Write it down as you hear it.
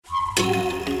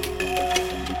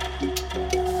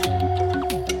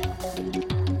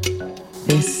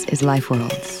This is Life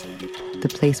Worlds, the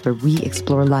place where we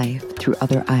explore life through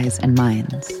other eyes and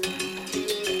minds.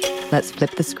 Let's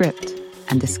flip the script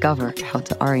and discover how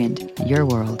to orient your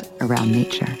world around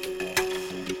nature.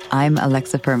 I'm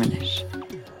Alexa Firmenich.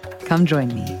 Come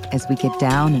join me as we get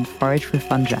down and forage for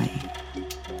fungi,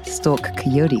 stalk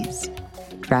coyotes,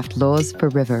 draft laws for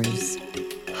rivers,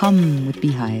 hum with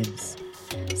beehives,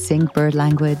 sing bird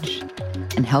language,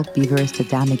 and help beavers to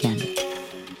dam again.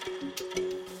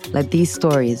 Let these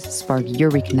stories spark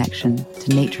your reconnection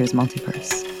to nature's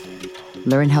multiverse.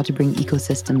 Learn how to bring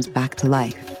ecosystems back to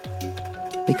life,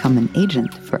 become an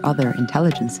agent for other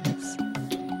intelligences,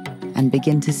 and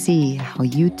begin to see how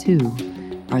you too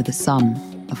are the sum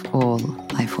of all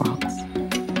life worlds.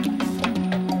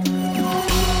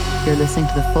 You're listening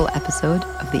to the full episode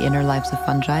of The Inner Lives of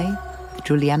Fungi with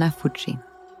Giuliana Furci.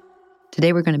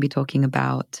 Today we're going to be talking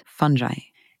about fungi.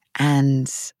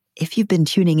 And if you've been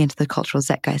tuning into the cultural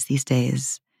zeitgeist these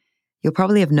days, you'll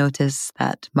probably have noticed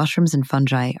that mushrooms and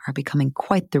fungi are becoming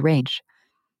quite the rage.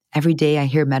 Every day I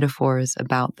hear metaphors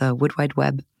about the Wood Wide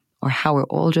Web, or how we're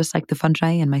all just like the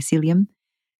fungi and mycelium,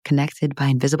 connected by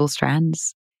invisible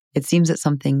strands. It seems that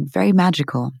something very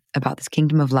magical about this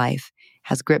kingdom of life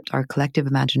has gripped our collective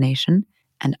imagination,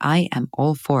 and I am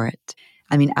all for it.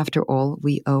 I mean, after all,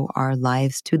 we owe our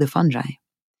lives to the fungi.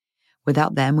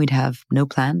 Without them, we'd have no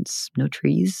plants, no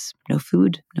trees, no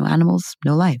food, no animals,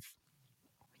 no life.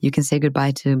 You can say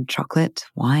goodbye to chocolate,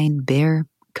 wine, beer,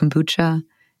 kombucha,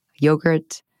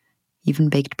 yogurt, even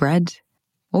baked bread,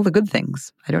 all the good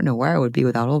things. I don't know where I would be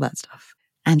without all that stuff.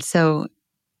 And so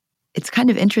it's kind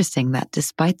of interesting that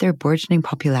despite their burgeoning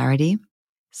popularity,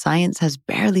 science has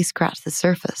barely scratched the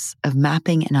surface of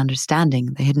mapping and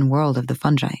understanding the hidden world of the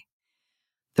fungi.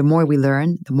 The more we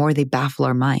learn, the more they baffle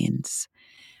our minds,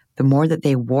 the more that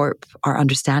they warp our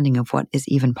understanding of what is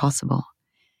even possible.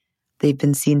 They've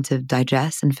been seen to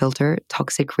digest and filter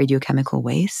toxic radiochemical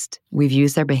waste. We've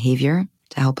used their behavior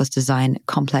to help us design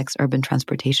complex urban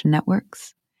transportation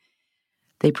networks.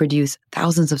 They produce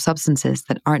thousands of substances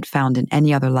that aren't found in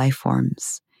any other life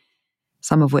forms,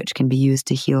 some of which can be used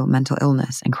to heal mental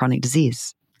illness and chronic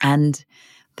disease. And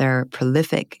their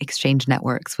prolific exchange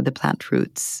networks with the plant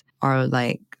roots are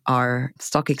like our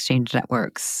stock exchange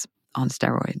networks on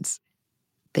steroids.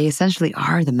 They essentially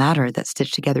are the matter that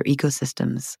stitch together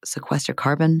ecosystems, sequester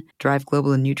carbon, drive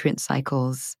global nutrient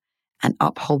cycles, and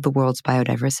uphold the world's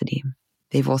biodiversity.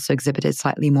 They've also exhibited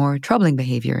slightly more troubling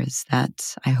behaviors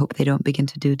that I hope they don't begin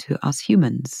to do to us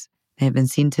humans. They have been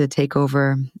seen to take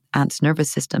over ants'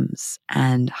 nervous systems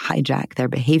and hijack their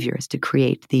behaviors to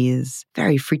create these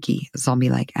very freaky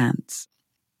zombie-like ants.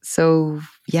 So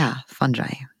yeah,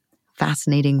 fungi.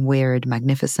 Fascinating, weird,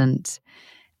 magnificent.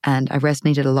 And I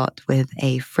resonated a lot with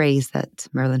a phrase that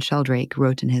Merlin Sheldrake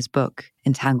wrote in his book,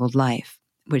 Entangled Life,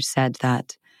 which said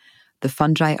that the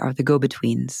fungi are the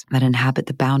go-betweens that inhabit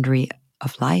the boundary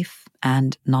of life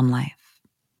and non-life.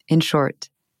 In short,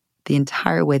 the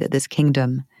entire way that this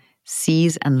kingdom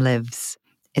sees and lives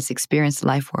its experienced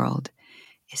life world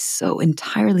is so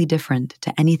entirely different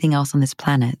to anything else on this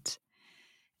planet.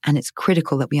 And it's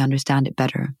critical that we understand it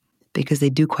better because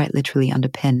they do quite literally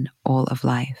underpin all of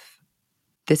life.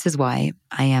 This is why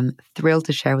I am thrilled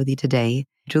to share with you today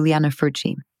Giuliana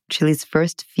Furci, Chile's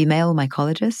first female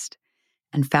mycologist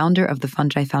and founder of the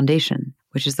Fungi Foundation,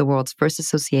 which is the world's first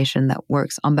association that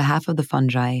works on behalf of the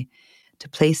fungi to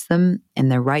place them in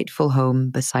their rightful home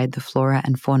beside the flora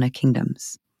and fauna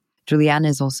kingdoms. Giuliana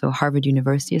is also a Harvard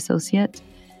University associate,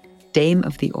 Dame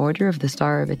of the Order of the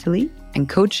Star of Italy, and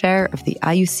co-chair of the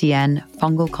IUCN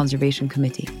Fungal Conservation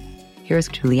Committee. Here's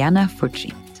Giuliana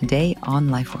Furci, today on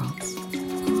Life Worlds.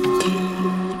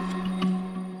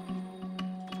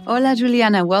 Hola,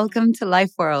 Giuliana. Welcome to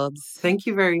Life Worlds. Thank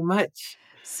you very much.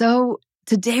 So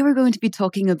today we're going to be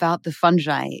talking about the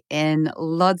fungi in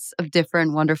lots of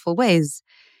different wonderful ways.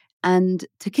 And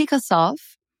to kick us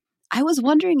off, I was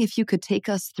wondering if you could take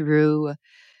us through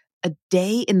a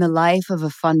day in the life of a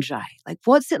fungi. Like,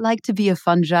 what's it like to be a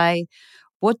fungi?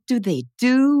 What do they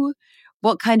do?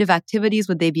 What kind of activities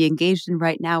would they be engaged in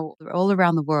right now all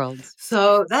around the world?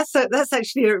 So that's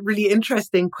actually a really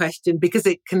interesting question because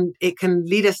it can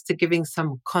lead us to giving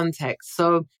some context.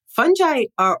 So fungi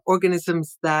are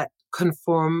organisms that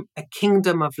conform a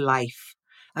kingdom of life.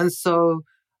 And so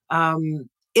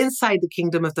inside the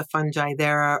kingdom of the fungi,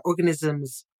 there are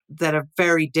organisms that are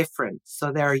very different.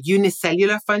 So there are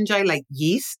unicellular fungi like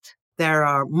yeast. There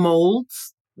are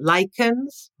molds,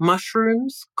 lichens,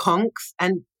 mushrooms, conchs,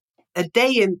 and a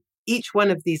day in each one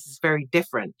of these is very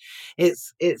different.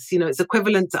 It's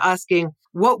equivalent to asking,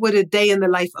 what would a day in the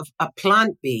life of a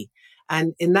plant be?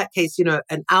 And in that case,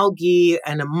 an algae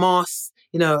and a moss,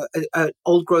 An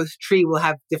old growth tree will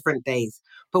have different days.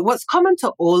 But what's common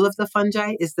to all of the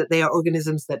fungi is that they are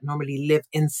organisms that normally live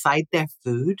inside their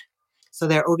food. So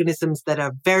they're organisms that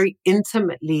are very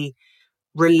intimately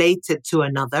related to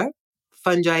another.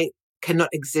 Fungi cannot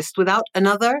exist without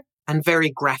another, and very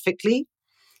graphically.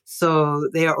 So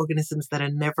they are organisms that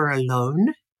are never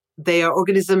alone. They are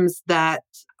organisms that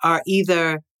are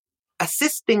either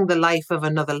assisting the life of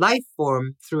another life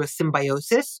form through a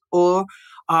symbiosis, or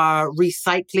are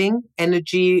recycling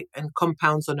energy and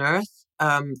compounds on Earth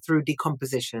through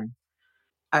decomposition.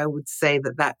 I would say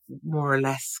that more or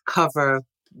less cover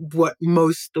what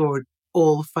most or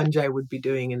all fungi would be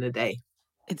doing in a day.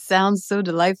 It sounds so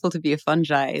delightful to be a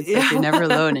fungi. It's like you're never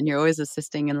alone and you're always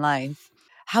assisting in life.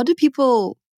 How do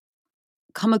people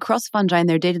come across fungi in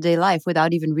their day-to-day life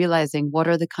without even realizing what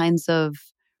are the kinds of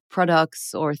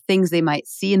products or things they might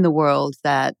see in the world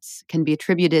that can be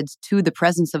attributed to the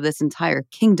presence of this entire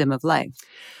kingdom of life?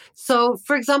 So,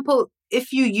 for example,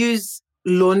 if you use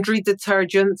laundry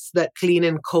detergents that clean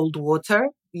in cold water,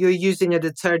 you're using a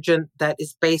detergent that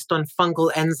is based on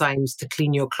fungal enzymes to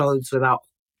clean your clothes without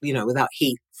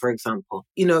heat, for example.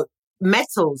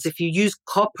 Metals, if you use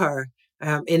copper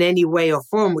in any way or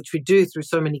form, which we do through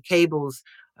so many cables,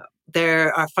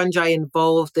 there are fungi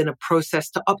involved in a process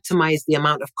to optimize the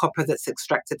amount of copper that's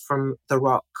extracted from the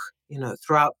rock,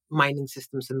 throughout mining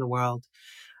systems in the world.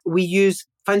 We use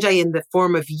fungi in the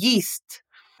form of yeast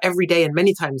every day and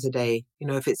many times a day.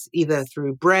 If it's either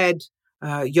through bread,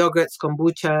 yogurts,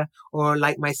 kombucha, or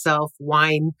like myself,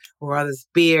 wine, or others,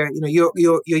 beer. You're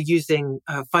using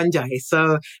fungi.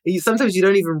 So sometimes you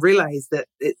don't even realize that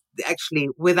actually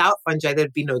without fungi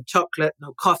there'd be no chocolate,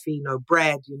 no coffee, no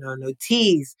bread, no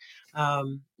teas,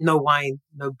 no wine,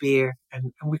 no beer,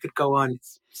 and we could go on. It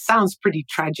sounds pretty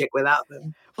tragic without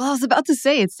them. Well, I was about to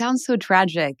say, it sounds so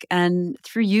tragic. And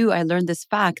through you, I learned this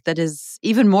fact that is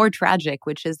even more tragic,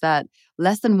 which is that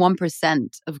less than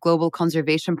 1% of global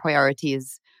conservation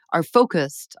priorities are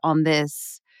focused on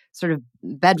this sort of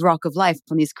bedrock of life,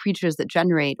 on these creatures that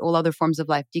generate all other forms of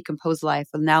life, decompose life,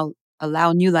 and now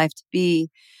allow new life to be.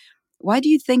 Why do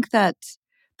you think that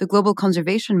the global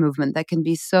conservation movement that can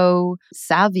be so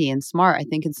savvy and smart, I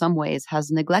think in some ways,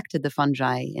 has neglected the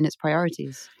fungi in its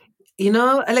priorities?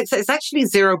 Alexa, it's actually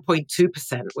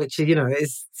 0.2%, which,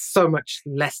 is so much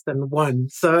less than one.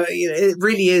 So, it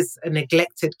really is a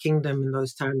neglected kingdom in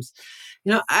those terms.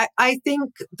 I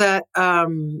think that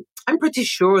I'm pretty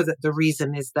sure that the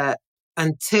reason is that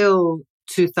until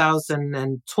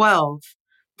 2012,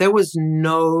 there was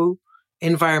no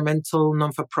environmental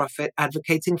non-for-profit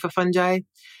advocating for fungi.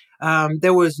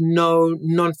 There was no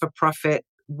non-for-profit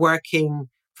working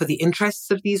for the interests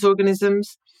of these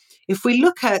organisms. If we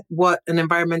look at what an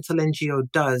environmental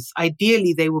NGO does,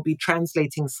 ideally they will be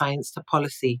translating science to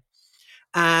policy.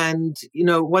 And,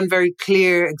 one very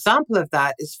clear example of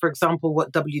that is, for example,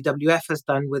 what WWF has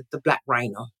done with the black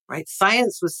rhino, right?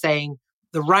 Science was saying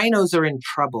the rhinos are in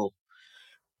trouble.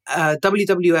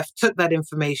 WWF took that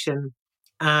information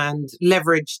and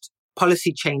leveraged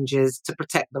policy changes to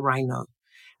protect the rhino.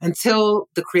 Until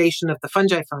the creation of the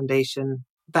Fungi Foundation,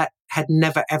 that had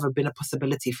never, ever been a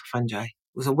possibility for fungi.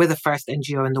 We're the first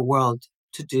NGO in the world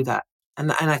to do that.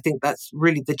 And I think that's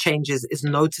really the change is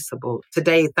noticeable.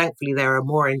 Today, thankfully, there are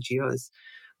more NGOs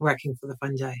working for the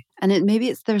fungi. And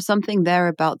there's something there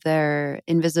about their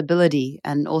invisibility,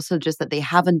 and also just that they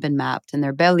haven't been mapped and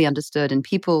they're barely understood, and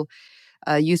people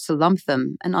used to lump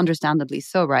them, and understandably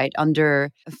so, right,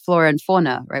 under flora and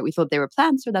fauna, right? We thought they were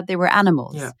plants or that they were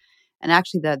animals. Yeah. And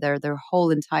actually their whole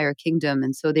entire kingdom.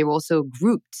 And so they were also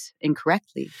grouped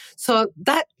incorrectly. So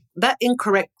that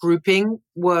incorrect grouping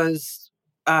was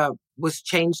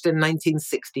changed in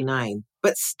 1969.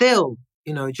 But still,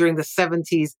 during the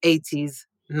 70s, 80s,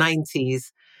 90s,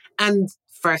 and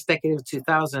first decade of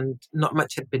 2000, not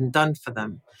much had been done for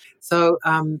them. So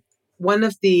one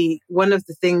of the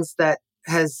things that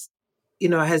has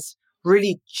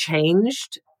really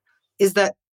changed is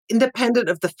that, independent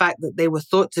of the fact that they were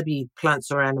thought to be plants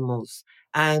or animals,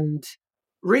 and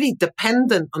really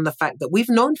dependent on the fact that we've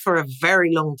known for a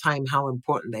very long time how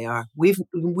important they are.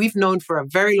 We've known for a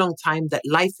very long time that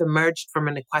life emerged from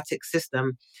an aquatic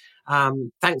system,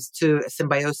 thanks to a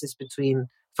symbiosis between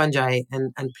fungi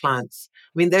and plants.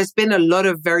 I mean, there's been a lot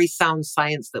of very sound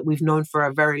science that we've known for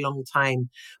a very long time,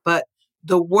 but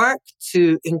the work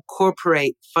to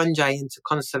incorporate fungi into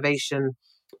conservation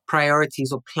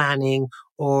priorities or planning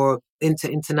or into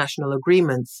international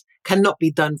agreements cannot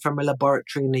be done from a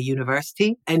laboratory in a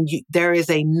university. And there is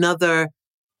another,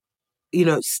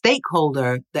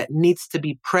 stakeholder that needs to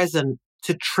be present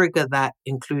to trigger that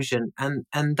inclusion. And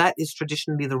that is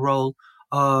traditionally the role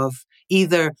of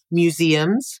either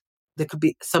museums, there could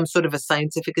be some sort of a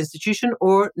scientific institution,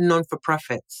 or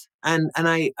non-for-profits. And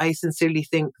I sincerely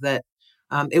think that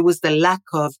it was the lack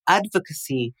of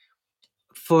advocacy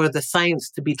for the science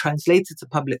to be translated to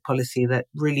public policy that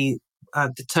really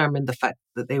determined the fact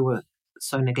that they were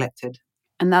so neglected.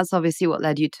 And that's obviously what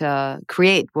led you to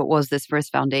create what was this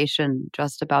first foundation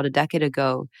just about a decade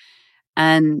ago.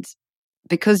 And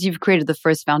because you've created the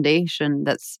first foundation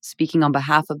that's speaking on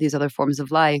behalf of these other forms of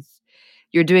life,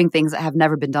 you're doing things that have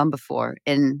never been done before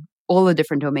in all the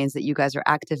different domains that you guys are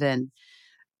active in.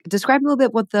 Describe a little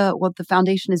bit what the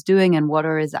foundation is doing and what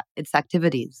are its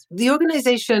activities. The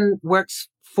organization works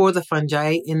for the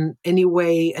fungi in any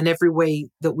way and every way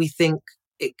that we think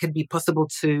it could be possible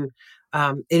to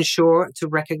ensure, to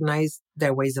recognize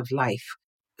their ways of life.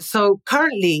 So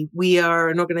currently, we are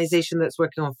an organization that's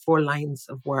working on 4 lines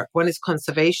of work. One is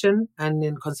conservation, and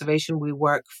in conservation, we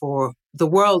work for the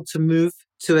world to move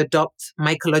to adopt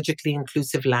mycologically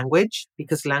inclusive language,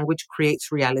 because language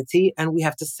creates reality, and we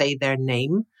have to say their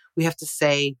name. We have to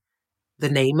say the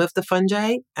name of the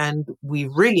fungi, and we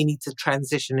really need to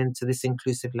transition into this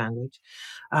inclusive language.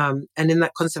 And in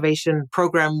that conservation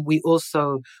program, we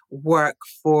also work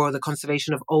for the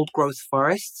conservation of old growth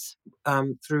forests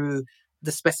through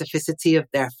the specificity of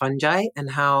their fungi and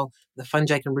how the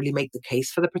fungi can really make the case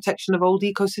for the protection of old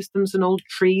ecosystems and old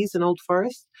trees and old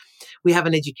forests. We have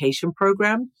an education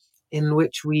program in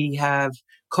which we have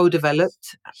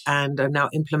co-developed and are now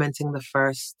implementing the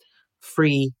first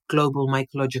free global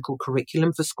mycological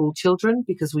curriculum for school children,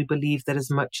 because we believe that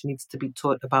as much needs to be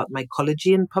taught about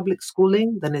mycology in public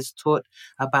schooling than is taught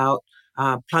about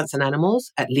plants and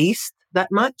animals, at least that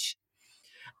much.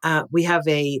 We have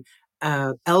a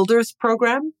elders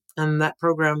program, and that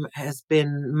program has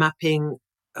been mapping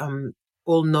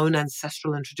all known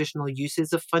ancestral and traditional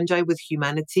uses of fungi with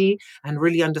humanity and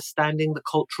really understanding the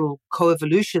cultural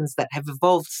coevolutions that have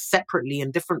evolved separately in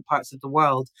different parts of the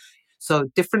world. So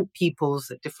different peoples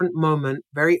at different moment,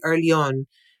 very early on,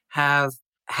 have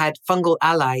had fungal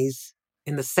allies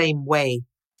in the same way.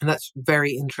 And that's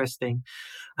very interesting.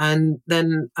 And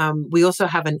then we also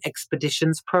have an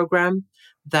expeditions program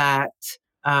that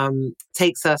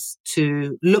takes us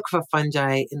to look for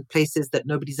fungi in places that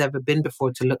nobody's ever been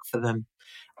before to look for them.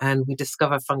 And we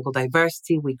discover fungal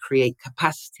diversity, we create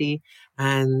capacity,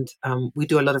 and we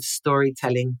do a lot of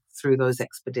storytelling through those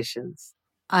expeditions.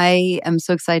 I am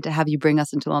so excited to have you bring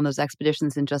us into one of those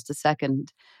expeditions in just a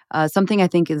second. Something I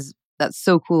think that's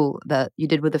so cool that you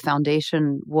did with the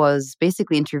foundation was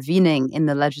basically intervening in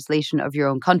the legislation of your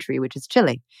own country, which is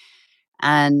Chile,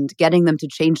 and getting them to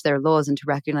change their laws and to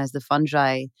recognize the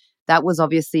fungi. That was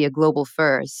obviously a global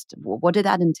first. What did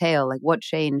that entail? Like, what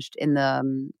changed in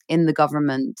the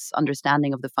government's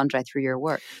understanding of the fungi through your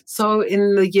work? So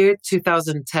in the year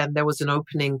 2010, there was an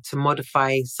opening to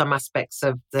modify some aspects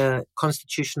of the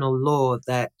constitutional law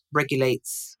that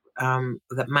regulates,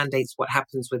 that mandates what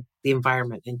happens with the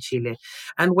environment in Chile.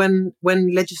 And when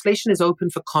legislation is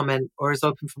open for comment or is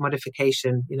open for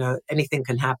modification, anything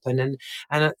can happen.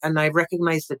 And I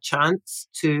recognize the chance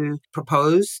to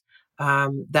propose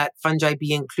that fungi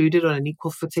be included on an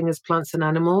equal footing as plants and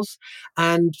animals.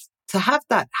 And to have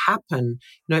that happen,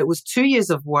 it was 2 years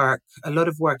of work, a lot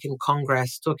of work in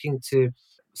Congress, talking to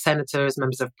senators,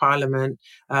 members of parliament,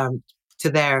 to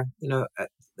their,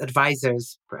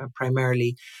 advisors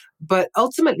primarily. But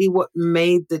ultimately, what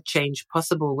made the change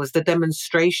possible was the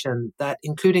demonstration that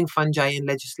including fungi in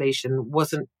legislation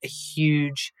wasn't a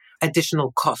huge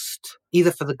additional cost,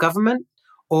 either for the government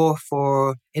or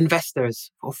for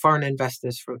investors or foreign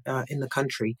investors in the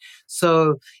country.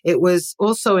 So it was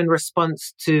also in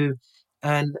response to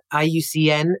an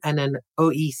IUCN and an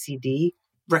OECD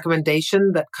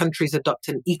recommendation that countries adopt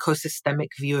an ecosystemic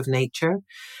view of nature.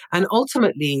 And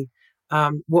ultimately,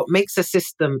 what makes a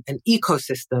system an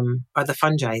ecosystem are the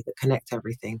fungi that connect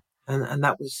everything. And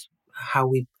that was how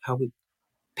we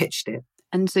pitched it.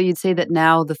 And so you'd say that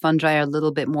now the fungi are a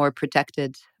little bit more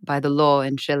protected by the law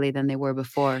in Chile than they were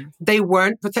before? They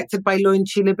weren't protected by law in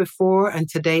Chile before. And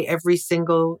today, every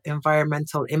single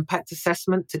environmental impact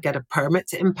assessment to get a permit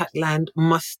to impact land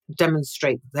must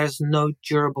demonstrate there's no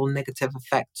durable negative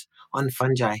effect on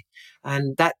fungi.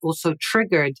 And that also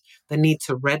triggered the need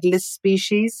to red list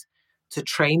species, to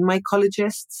train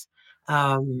mycologists.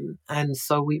 And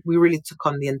so we really took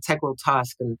on the integral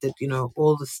task and did,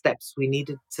 all the steps we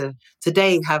needed to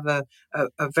today have a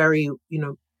very,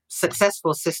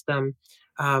 successful system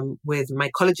with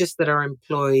mycologists that are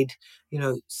employed,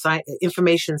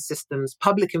 information systems,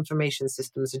 public information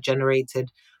systems are generated,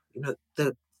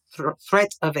 the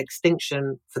threat of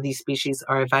extinction for these species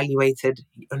are evaluated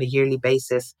on a yearly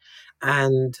basis,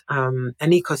 and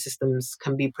ecosystems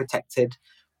can be protected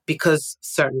because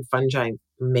certain fungi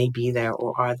may be there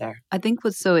or are there. I think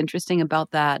what's so interesting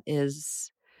about that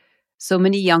is so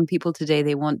many young people today,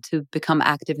 they want to become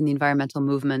active in the environmental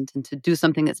movement and to do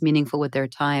something that's meaningful with their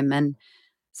time. And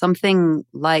something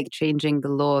like changing the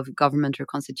law of government or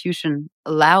constitution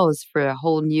allows for a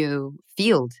whole new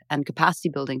field and capacity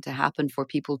building to happen for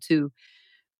people to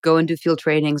go and do field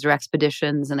trainings or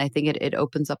expeditions. And I think it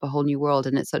opens up a whole new world.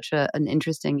 And it's such an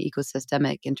interesting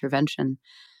ecosystemic intervention.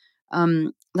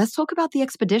 Let's talk about the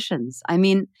expeditions. I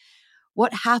mean,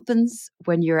 what happens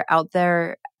when you're out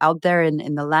there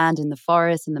in the land, in the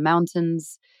forest, in the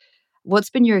mountains? What's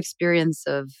been your experience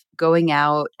of going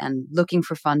out and looking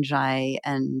for fungi,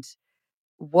 and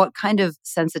what kind of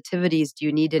sensitivities do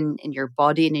you need in your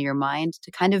body and in your mind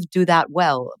to kind of do that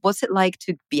well? What's it like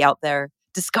to be out there,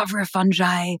 discover a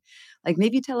fungi? Like,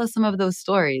 maybe tell us some of those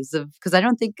stories of, because I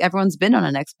don't think everyone's been on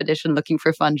an expedition looking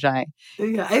for fungi.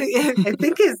 Yeah, I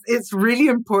think it's really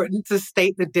important to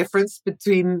state the difference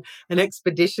between an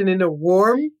expedition in a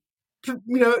warm,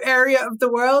 area of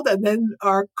the world and then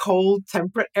our cold,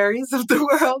 temperate areas of the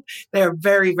world. They are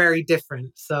very, very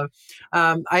different. So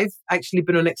I've actually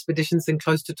been on expeditions in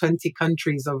close to 20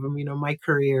 countries over, my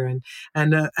career,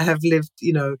 and I have lived,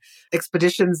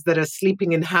 expeditions that are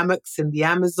sleeping in hammocks in the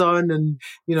Amazon and,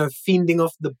 feeding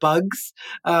off the bugs.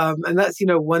 And that's,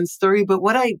 one story. But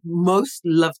what I most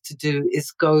love to do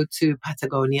is go to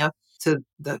Patagonia, to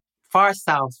the far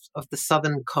south of the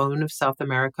southern cone of South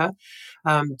America,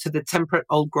 to the temperate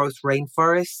old-growth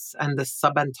rainforests and the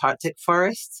subantarctic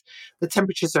forests. The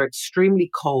temperatures are extremely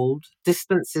cold.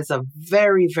 Distances are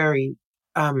very, very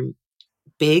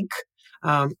big.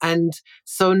 And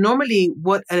so normally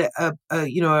what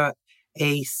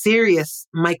a serious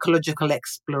mycological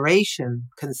exploration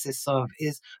consists of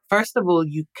is, first of all,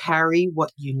 you carry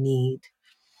what you need.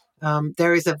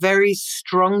 There is a very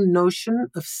strong notion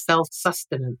of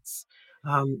self-sustenance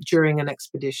during an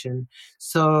expedition.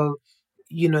 So,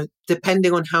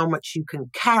 depending on how much you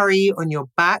can carry on your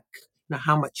back,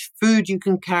 how much food you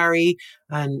can carry,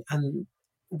 and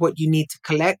what you need to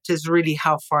collect is really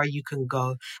how far you can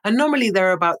go. And normally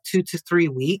they're about 2 to 3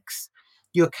 weeks.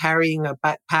 You're carrying a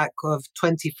backpack of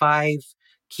 25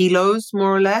 kilos,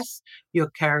 more or less.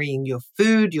 You're carrying your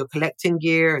food, your collecting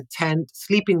gear, a tent,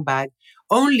 sleeping bag,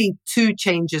 only 2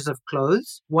 changes of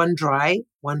clothes, one dry,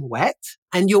 one wet.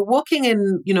 And you're walking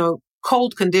in,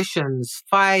 cold conditions,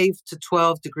 5 to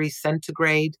 12 degrees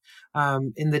centigrade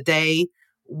in the day.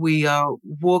 We are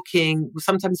walking,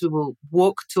 sometimes we will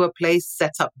walk to a place,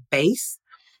 set up base,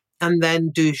 and then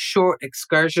do short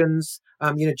excursions,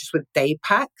 just with day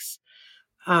packs.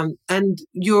 And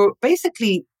you're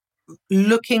basically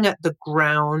looking at the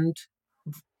ground,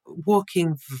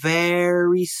 walking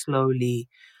very slowly,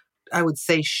 I would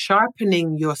say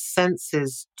sharpening your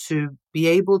senses to be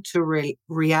able to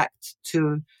react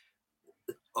to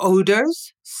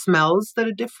odors, smells that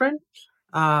are different,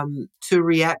 to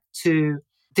react to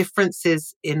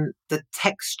differences in the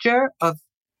texture of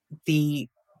the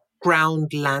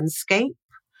ground landscape.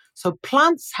 So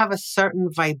plants have a certain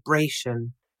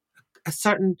vibration, a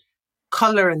certain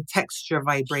color and texture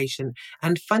vibration,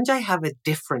 and fungi have a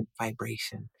different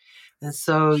vibration. And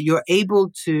so you're able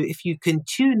to, if you can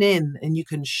tune in and you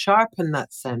can sharpen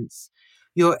that sense,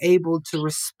 you're able to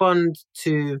respond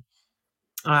to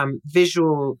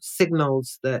visual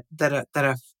signals that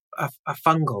are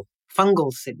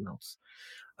fungal signals.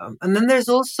 And then there's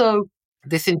also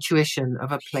this intuition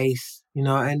of a place,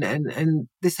 and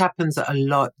this happens a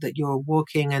lot, that you're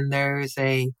walking and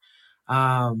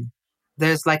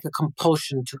there's like a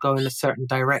compulsion to go in a certain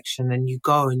direction, and you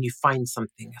go and you find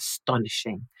something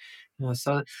astonishing.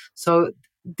 So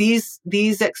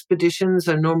these expeditions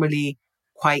are normally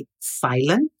quite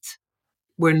silent.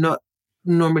 We're not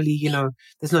normally,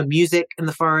 there's no music in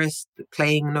the forest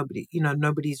playing.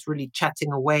 Nobody's really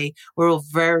chatting away. We're all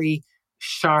very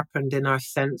sharpened in our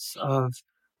sense of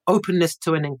openness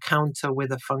to an encounter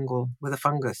with a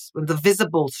fungus, with the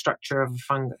visible structure of a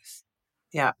fungus.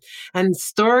 Yeah. And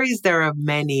stories, there are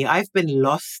many. I've been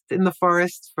lost in the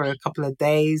forest for a couple of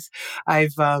days.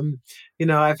 I've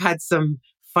had some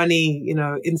funny,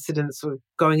 incidents of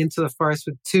going into the forest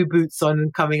with 2 boots on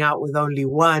and coming out with only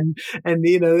one. And,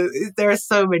 there are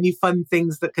so many fun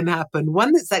things that can happen.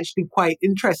 One that's actually quite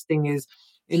interesting is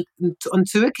on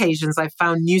 2 occasions, I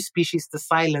found new species to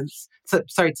science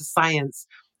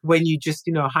when you just,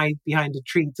 hide behind a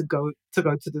tree to go to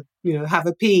the, have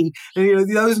a pee.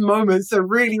 And, those moments are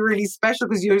really, really special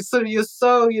because you're so,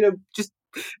 just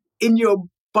in your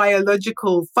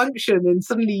biological function, and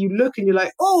suddenly you look and you're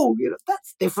like, oh,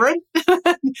 that's different.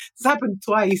 It's happened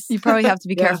twice. You probably have to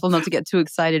be Yeah. careful not to get too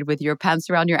excited with your pants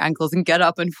around your ankles and get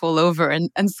up and fall over and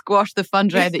squash the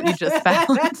fungi that you just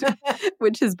found,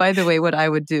 which is, by the way, what I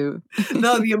would do.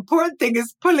 No, the important thing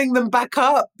is pulling them back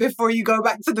up before you go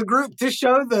back to the group to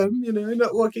show them,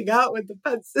 not walking out with the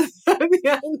pants around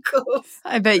the ankles.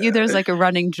 I bet you there's like a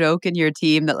running joke in your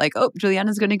team that like, oh,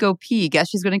 Giuliana's going to go pee. Guess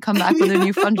she's going to come back with a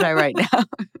new fungi right now.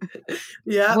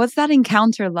 Yeah. What's that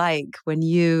encounter like when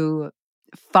you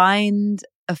find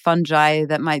a fungi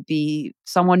that might be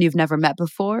someone you've never met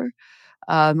before,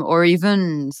 or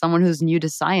even someone who's new to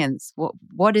science?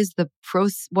 What is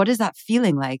that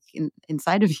feeling like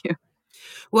inside of you?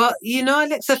 Well,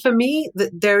 Alexa, for me,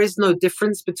 there is no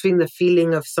difference between the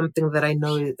feeling of something that I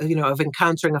know, of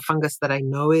encountering a fungus that I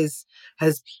know has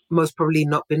most probably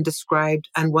not been described,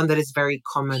 and one that is very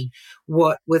common.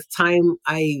 What with time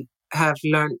I have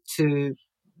learned to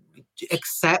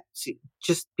accept,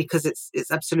 just because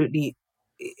it's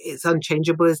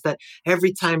unchangeable, is that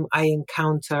every time I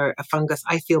encounter a fungus,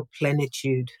 I feel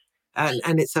plenitude.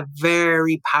 And it's a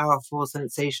very powerful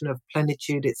sensation of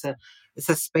plenitude. It's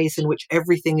a space in which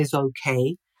everything is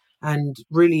okay and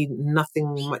really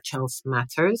nothing much else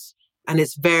matters. And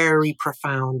it's very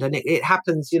profound. And it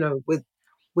happens,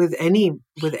 with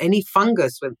any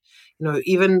fungus,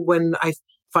 even when I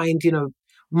find,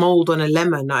 mold on a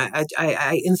lemon,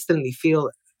 I instantly feel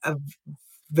a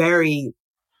very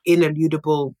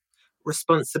ineludible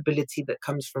responsibility that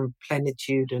comes from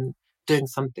plenitude and doing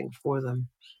something for them.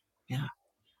 Yeah.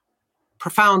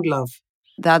 Profound love.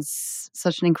 That's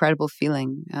such an incredible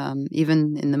feeling,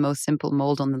 even in the most simple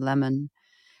mold on the lemon.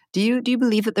 Do you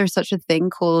believe that there's such a thing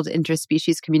called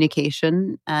interspecies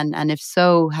communication? And if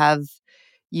so, have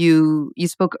you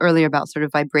spoke earlier about sort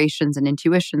of vibrations and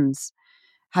intuitions.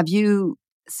 Have you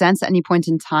sensed at any point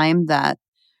in time that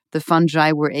the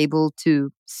fungi were able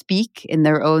to speak in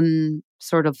their own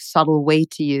sort of subtle way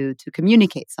to you to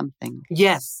communicate something?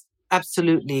 Yes,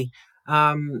 absolutely.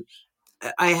 I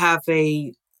have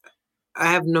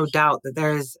no doubt that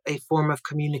there is a form of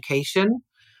communication.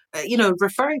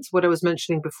 Referring to what I was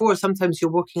mentioning before, sometimes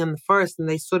you're walking in the forest and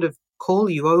they sort of call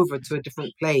you over to a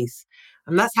different place.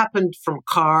 And that's happened from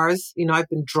cars. I've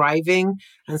been driving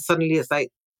and suddenly it's like,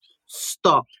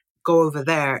 stop, go over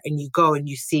there, and you go and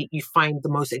you find the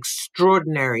most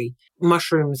extraordinary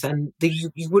mushrooms, and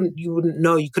you wouldn't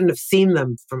know, you couldn't have seen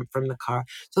them from the car.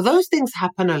 So those things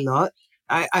happen a lot.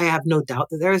 I have no doubt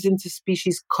that there is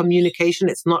interspecies communication.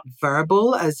 It's not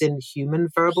verbal as in human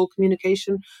verbal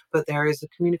communication, but there is a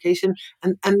communication.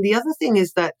 And the other thing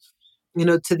is that,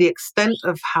 to the extent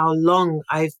of how long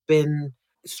I've been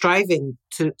striving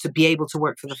to be able to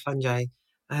work for the fungi,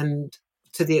 and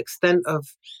to the extent of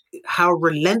how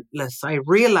relentless I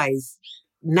realize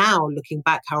now, looking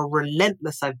back, how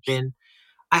relentless I've been,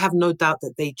 I have no doubt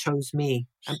that they chose me,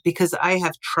 because I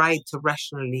have tried to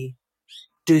rationally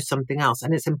do something else,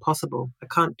 and it's impossible. I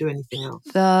can't do anything else.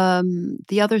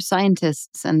 The other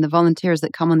scientists and the volunteers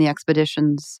that come on the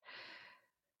expeditions,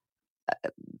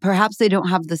 perhaps they don't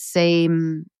have the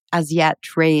same as yet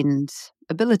trained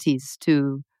abilities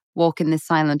to walk in this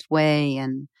silent way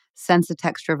and sense the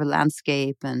texture of a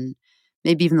landscape, and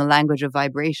maybe even the language of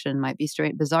vibration might be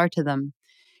straight bizarre to them.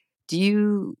 Do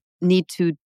you need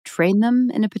to train them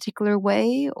in a particular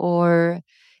way, or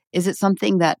is it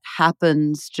something that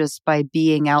happens just by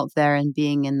being out there and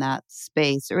being in that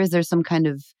space? Or is there some kind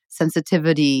of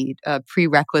sensitivity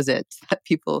prerequisite that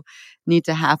people need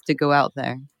to have to go out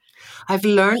there? I've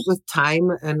learned with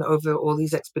time and over all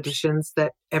these expeditions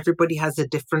that everybody has a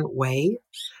different way,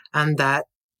 and that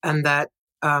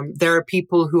there are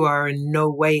people who are in no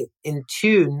way in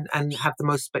tune and have the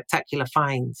most spectacular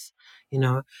finds.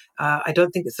 I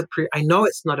don't think I know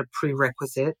it's not a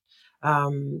prerequisite,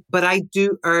 but I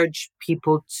do urge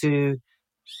people to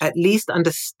at least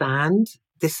understand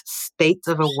this state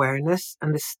of awareness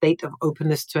and this state of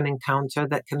openness to an encounter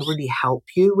that can really help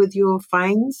you with your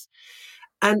finds.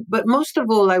 But most of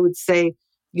all, I would say,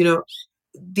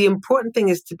 the important thing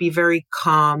is to be very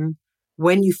calm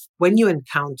when you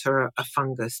encounter a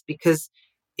fungus, because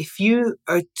if you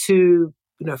are too,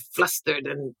 flustered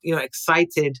and,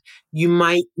 excited, you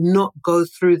might not go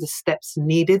through the steps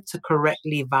needed to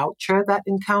correctly voucher that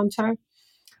encounter.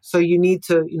 So you need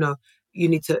to,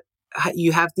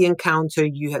 you have the encounter,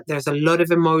 there's a lot of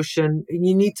emotion, and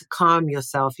you need to calm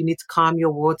yourself. You need to calm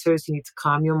your waters. You need to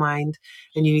calm your mind,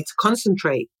 and you need to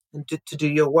concentrate and to do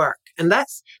your work. And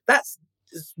that's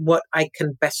what I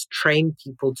can best train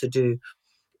people to do.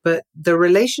 But the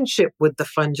relationship with the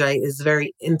fungi is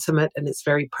very intimate and it's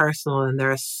very personal, and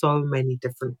there are so many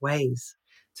different ways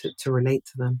to relate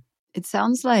to them. It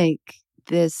sounds like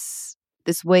this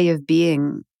way of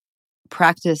being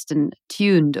practiced and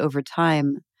tuned over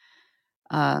time,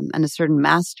 and a certain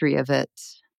mastery of it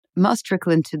must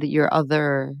trickle into your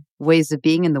other ways of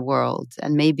being in the world,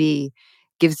 and maybe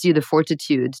gives you the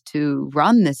fortitude to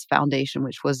run this foundation,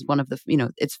 which was one of the,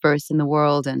 it's first in the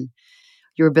world, and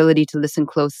your ability to listen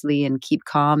closely and keep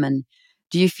calm. And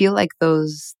do you feel like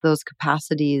those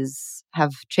capacities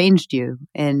have changed you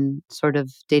in sort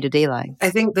of day-to-day life? I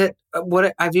think that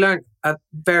what I've learned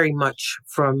very much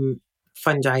from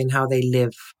fungi and how they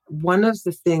live, one of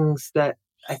the things that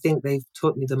I think they've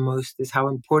taught me the most is how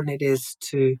important it is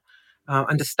to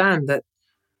understand that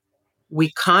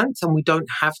we can't and we don't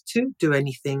have to do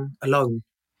anything alone.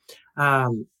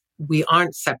 Um, we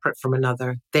aren't separate from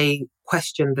another. They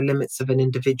question the limits of an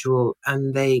individual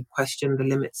and they question the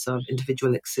limits of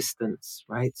individual existence,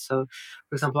 right? So,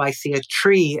 for example, I see a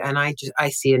tree and I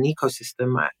see an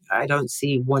ecosystem. I don't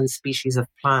see one species of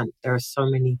plant. There are so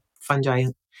many fungi,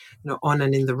 on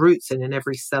and in the roots and in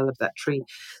every cell of that tree.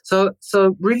 So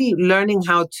really learning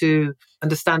how to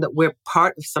understand that we're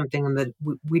part of something and that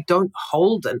we don't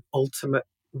hold an ultimate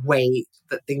way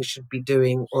that things should be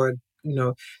doing, or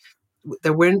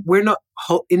that we're not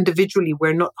individually,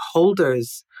 we're not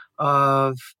holders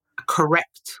of a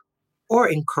correct or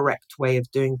incorrect way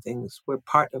of doing things. We're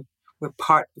part of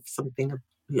something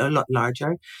a lot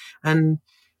larger. And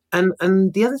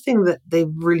the other thing that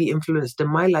they've really influenced in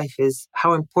my life is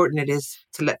how important it is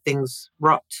to let things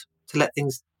rot, to let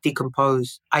things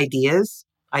decompose. Ideas,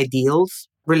 ideals,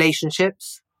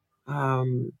 relationships.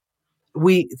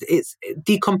 It's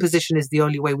decomposition is the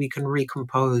only way we can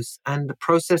recompose, and the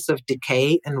process of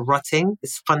decay and rotting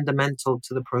is fundamental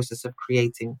to the process of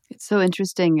creating. It's so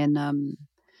interesting. And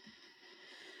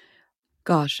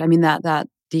gosh, I mean, that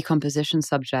decomposition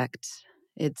subject,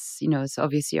 it's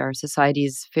obviously our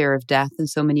society's fear of death in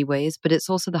so many ways, but it's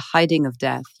also the hiding of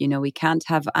death. We can't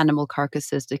have animal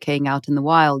carcasses decaying out in the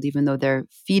wild, even though they're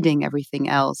feeding everything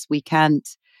else. We can't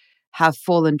have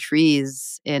fallen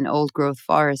trees in old growth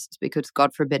forests because,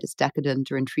 God forbid, it's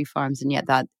decadent, or in tree farms, and yet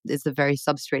that is the very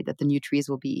substrate that the new trees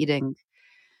will be eating.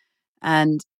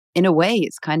 And in a way,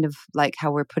 it's kind of like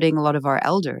how we're putting a lot of our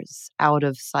elders out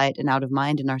of sight and out of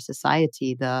mind in our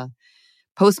society. The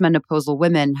postmenopausal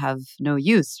women have no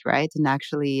use, right? And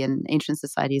actually, in ancient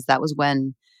societies, that was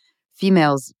when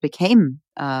females became,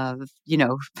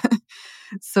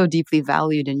 so deeply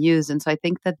valued and used. And so I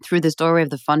think that through the story of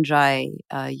the fungi,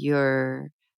 you're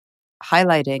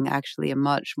highlighting actually a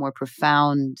much more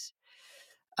profound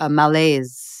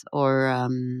malaise, or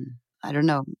I don't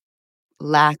know,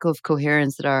 lack of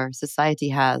coherence that our society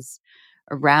has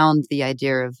around the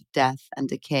idea of death and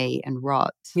decay and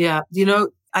rot. Yeah,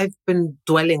 I've been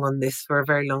dwelling on this for a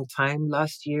very long time.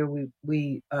 Last year,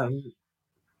 we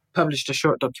published a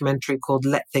short documentary called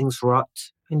 "Let Things Rot,"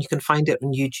 and you can find it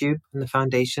on YouTube in the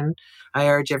foundation. I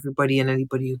urge everybody and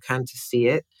anybody who can to see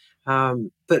it.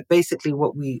 But basically,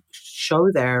 what we show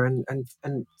there and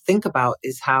think about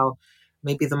is how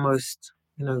maybe the most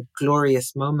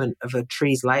glorious moment of a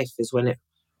tree's life is when it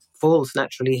falls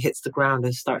naturally, hits the ground,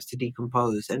 and starts to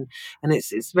decompose. And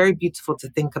it's very beautiful to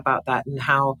think about that, and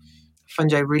how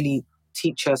fungi really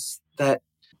teach us that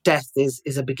death is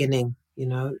a beginning.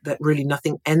 That really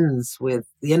nothing ends with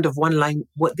the end of one line.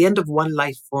 What the end of one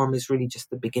life form is really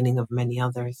just the beginning of many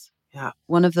others. Yeah.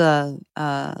 One of the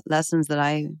lessons that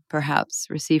I perhaps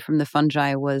received from the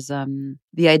fungi was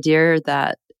the idea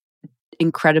that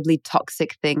incredibly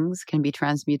toxic things can be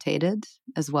transmutated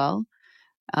as well,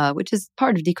 which is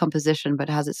part of decomposition, but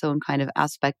has its own kind of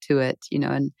aspect to it,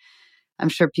 and I'm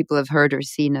sure people have heard or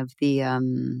seen of the,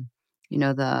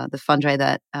 the fungi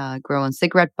that grow on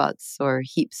cigarette butts or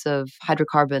heaps of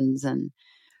hydrocarbons and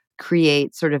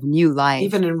create sort of new life.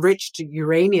 Even enriched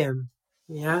uranium.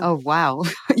 Yeah. Oh, wow.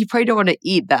 You probably don't want to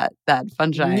eat that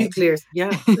fungi. Nuclear.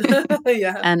 Yeah.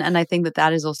 Yeah. And I think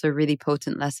that is also a really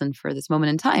potent lesson for this moment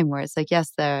in time, where it's like,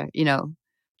 yes,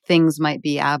 things might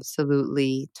be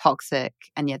absolutely toxic,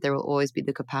 and yet there will always be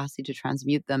the capacity to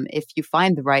transmute them if you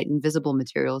find the right invisible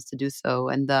materials to do so.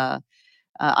 And the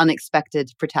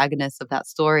unexpected protagonists of that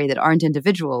story that aren't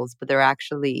individuals, but they're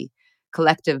actually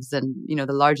collectives, and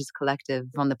the largest collective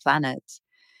on the planet.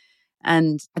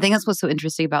 And I think that's what's so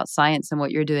interesting about science and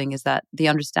what you're doing, is that the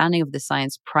understanding of the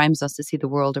science primes us to see the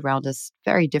world around us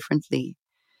very differently.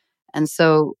 And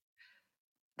so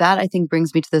that, I think,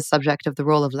 brings me to the subject of the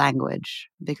role of language,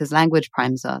 because language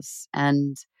primes us.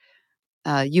 And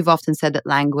you've often said that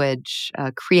language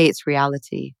creates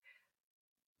reality.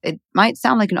 It might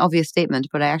sound like an obvious statement,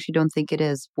 but I actually don't think it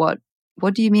is. What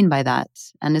do you mean by that?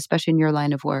 And especially in your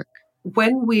line of work?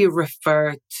 When we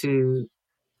refer to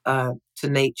to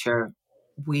nature,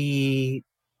 we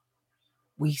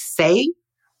say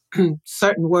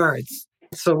certain words.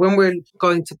 So when we're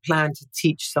going to plan to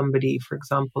teach somebody, for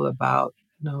example, about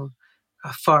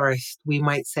a forest, we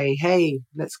might say, "Hey,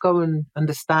 let's go and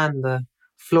understand the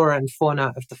flora and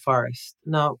fauna of the forest."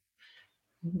 Now,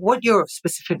 what you're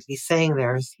specifically saying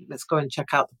there is, let's go and check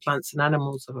out the plants and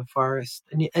animals of a forest,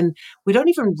 and we don't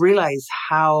even realize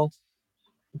how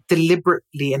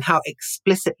deliberately and how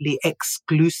explicitly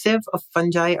exclusive of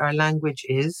fungi our language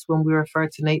is when we refer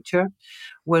to nature.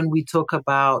 When we talk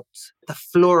about the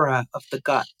flora of the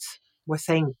gut, we're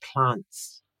saying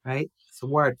plants, right? It's a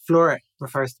word. Flora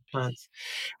refers to plants.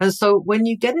 And so when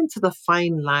you get into the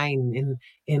fine line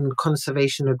in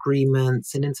conservation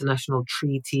agreements, in international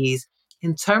treaties,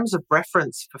 in terms of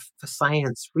reference for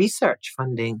science research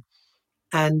funding,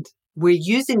 and we're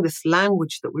using this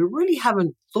language that we really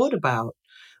haven't thought about,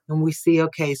 and we see,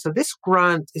 okay, so this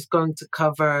grant is going to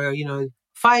cover,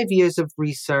 5 years of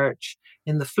research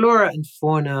in the flora and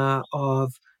fauna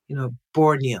of,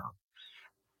 Borneo.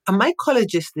 A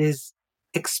mycologist is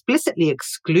explicitly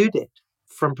excluded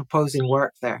from proposing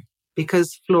work there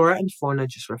because flora and fauna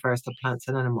just refers to plants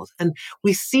and animals. And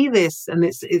we see this, and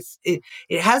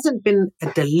it hasn't been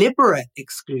a deliberate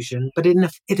exclusion, but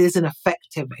it is an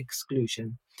effective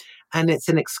exclusion. And it's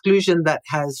an exclusion that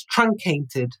has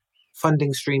truncated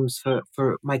funding streams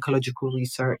for mycological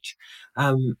research.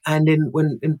 And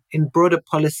in broader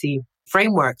policy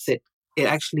frameworks, it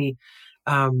actually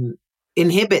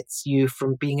inhibits you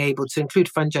from being able to include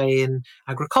fungi in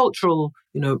agricultural,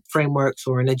 frameworks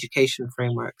or in education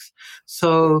frameworks.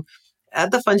 So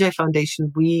at the Fungi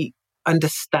Foundation, we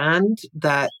understand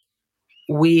that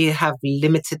we have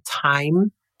limited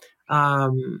time,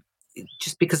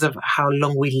 just because of how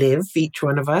long we live, each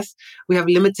one of us. We have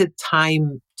limited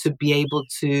time to be able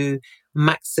to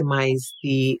maximize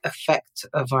the effect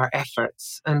of our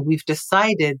efforts. And we've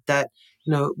decided that,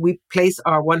 we place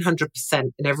our 100%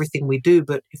 in everything we do,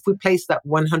 but if we place that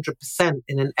 100%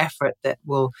 in an effort that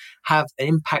will have an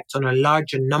impact on a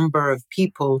larger number of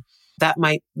people, that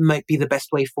might be the best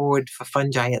way forward for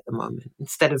fungi at the moment,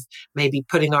 instead of maybe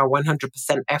putting our 100%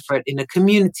 effort in a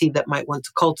community that might want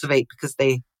to cultivate because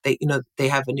they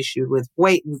have an issue with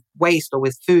waste or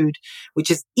with food, which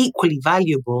is equally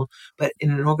valuable. But in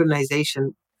an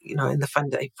organization, in the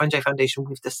Fungi Foundation,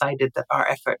 we've decided that our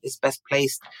effort is best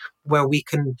placed where we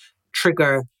can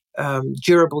trigger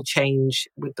durable change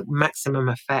with the maximum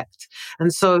effect.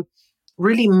 And so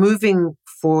really moving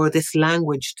for this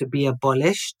language to be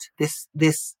abolished,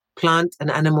 this plant and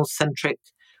animal centric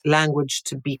language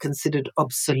to be considered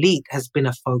obsolete has been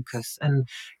a focus. And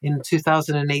in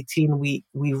 2018, we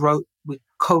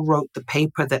co-wrote the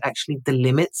paper that actually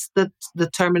delimits the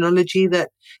terminology that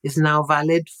is now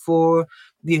valid for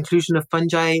the inclusion of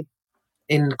fungi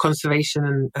in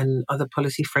conservation and other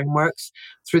policy frameworks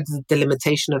through the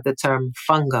delimitation of the term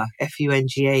funga,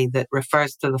 Funga, that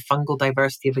refers to the fungal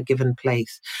diversity of a given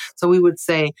place. So we would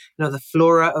say, the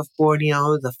flora of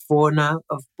Borneo, the fauna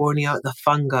of Borneo, the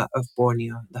funga of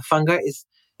Borneo. The funga is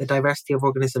the diversity of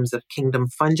organisms of kingdom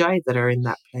fungi that are in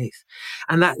that place.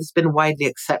 And that has been widely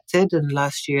accepted. And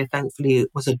last year, thankfully, it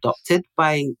was adopted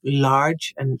by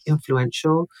large and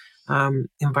influential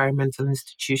environmental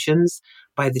institutions,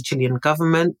 by the Chilean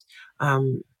government.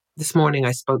 This morning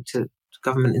I spoke to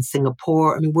government in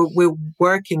Singapore. I mean, we're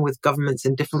working with governments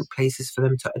in different places for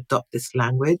them to adopt this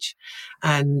language,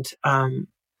 and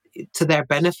to their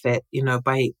benefit,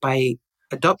 by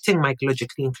adopting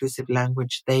mycologically inclusive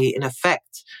language, they in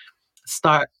effect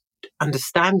start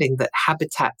understanding that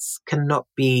habitats cannot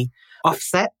be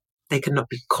offset, they cannot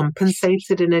be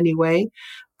compensated in any way,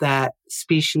 that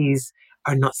species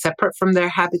are not separate from their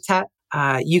habitat.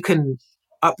 You can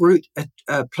uproot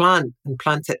a plant and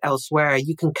plant it elsewhere.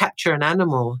 You can capture an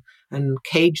animal and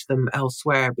cage them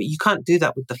elsewhere, but you can't do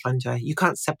that with the fungi. You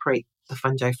can't separate the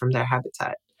fungi from their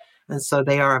habitat. And so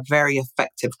they are a very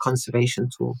effective conservation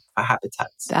tool for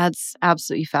habitats. That's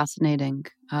absolutely fascinating.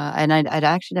 And I'd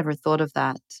actually never thought of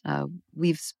that.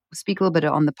 We speak a little bit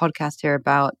on the podcast here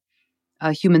about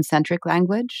human-centric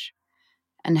language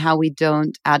and how we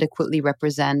don't adequately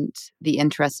represent the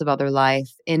interests of other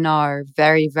life in our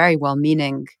very, very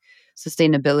well-meaning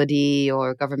sustainability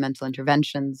or governmental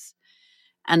interventions.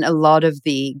 And a lot of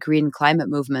the green climate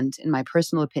movement, in my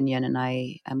personal opinion, and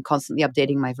I am constantly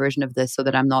updating my version of this so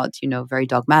that I'm not, very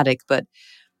dogmatic, but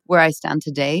where I stand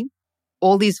today,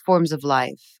 all these forms of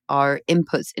life are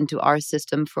inputs into our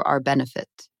system for our benefit.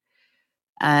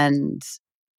 And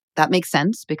that makes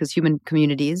sense because human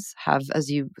communities have, as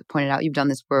you pointed out, you've done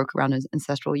this work around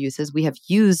ancestral uses. We have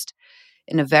used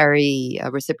in a very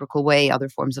reciprocal way other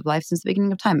forms of life since the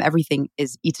beginning of time. Everything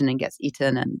is eaten and gets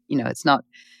eaten, and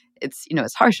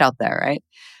it's harsh out there, right?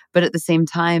 But at the same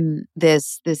time,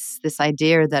 this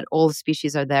idea that all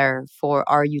species are there for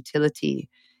our utility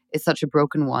is such a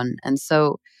broken one. And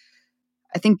so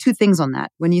I think two things on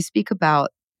that. When you speak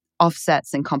about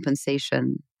offsets and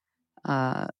compensation,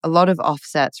 a lot of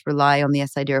offsets rely on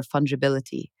this idea of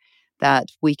fungibility, that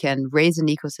we can raise an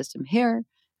ecosystem here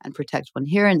and protect one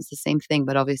here, and it's the same thing,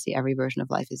 but obviously every version of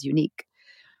life is unique.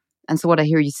 And so what I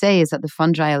hear you say is that the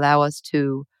fungi allow us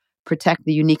to protect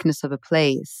the uniqueness of a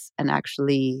place and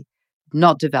actually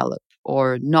not develop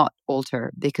or not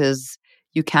alter, because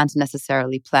you can't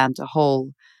necessarily plant a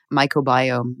whole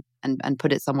microbiome and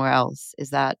put it somewhere else.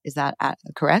 Is that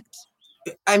correct?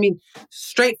 I mean,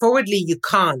 straightforwardly, you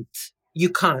can't. You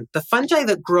can't. The fungi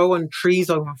that grow on trees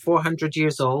over 400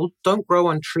 years old don't grow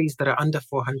on trees that are under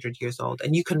 400 years old,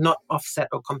 and you cannot offset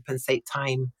or compensate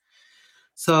time.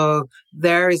 So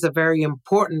there is a very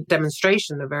important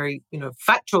demonstration, a very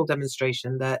factual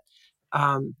demonstration that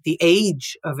the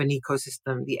age of an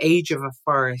ecosystem, the age of a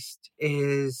forest,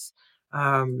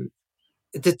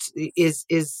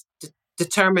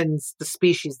 determines the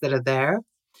species that are there,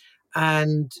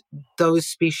 and those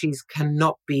species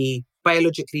cannot be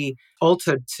biologically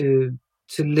altered to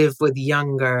live with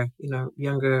younger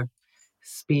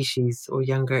species or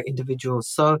younger individuals.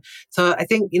 So I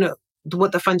think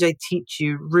what the fungi teach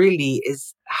you really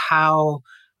is how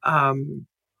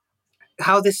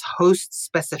this host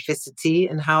specificity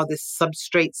and how this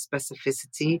substrate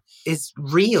specificity is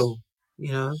real.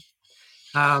 You know,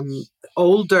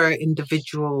 older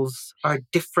individuals are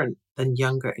different than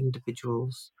younger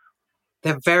individuals.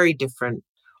 They're very different.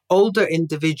 Older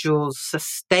individuals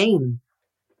sustain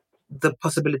the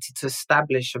possibility to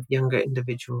establish of younger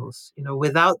individuals.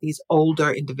 Without these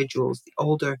older individuals, the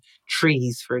older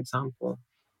trees, for example,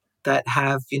 that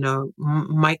have,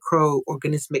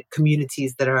 microorganismic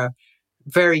communities that are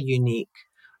very unique.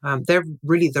 They're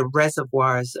really the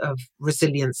reservoirs of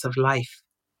resilience of life.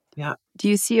 Yeah. Do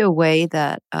you see a way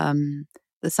that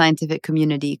the scientific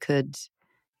community could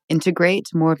integrate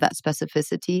more of that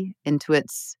specificity into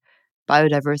its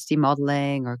biodiversity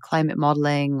modeling or climate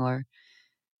modeling? Or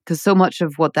because so much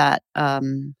of what that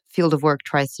field of work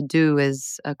tries to do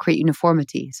is create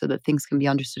uniformity so that things can be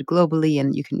understood globally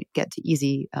and you can get to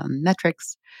easy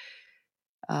metrics.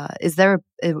 Is there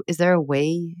a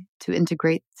way to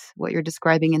integrate what you're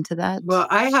describing into that? Well,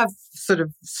 I have sort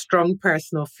of strong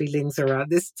personal feelings around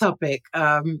this topic.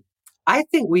 I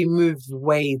think we moved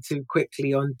way too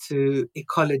quickly onto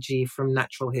ecology from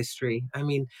natural history. I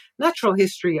mean, natural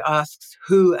history asks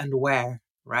who and where,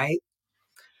 right?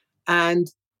 And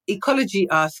ecology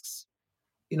asks,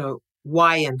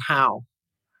 why and how.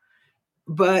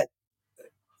 But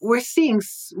we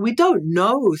don't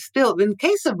know still. In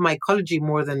case of mycology,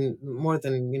 more than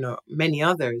many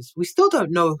others, we still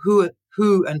don't know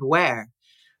who and where.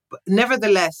 But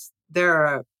nevertheless, there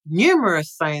are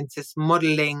numerous scientists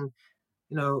modeling,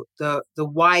 the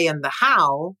why and the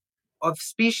how of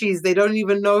species they don't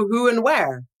even know who and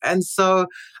where. And so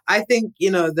I think,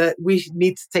 that we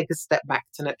need to take a step back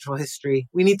to natural history.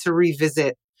 We need to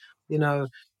revisit,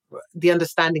 the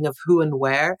understanding of who and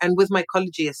where. And with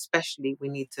mycology especially, we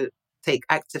need to take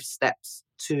active steps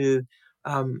to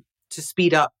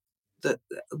speed up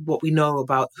what we know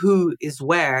about who is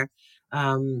where,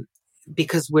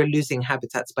 because we're losing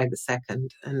habitats by the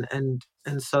second.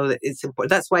 And so it's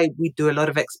important. That's why we do a lot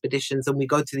of expeditions and we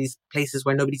go to these places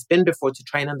where nobody's been before to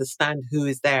try and understand who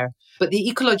is there. But the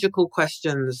ecological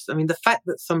questions, I mean, the fact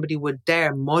that somebody would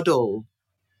dare model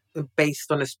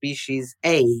based on a species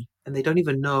A, and they don't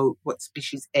even know what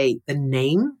species A, the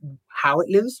name, how it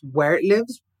lives, where it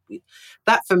lives,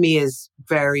 that for me is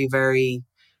very, very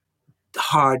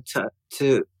hard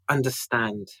to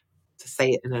understand, to say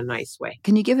it in a nice way.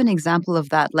 Can you give an example of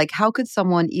that? Like, how could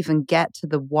someone even get to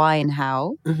the why and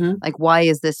how? Mm-hmm. Like, why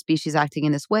is this species acting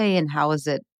in this way and how is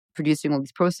it producing all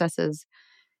these processes?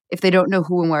 If they don't know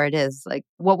who and where it is, like,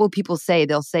 what will people say?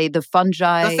 They'll say the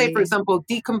fungi. They'll say, for example,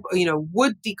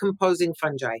 wood decomposing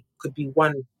fungi could be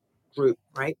one group,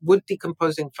 right? Wood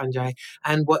decomposing fungi.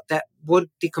 And what that wood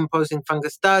decomposing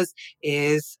fungus does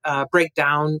is break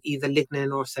down either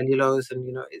lignin or cellulose, and,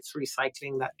 it's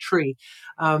recycling that tree.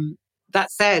 That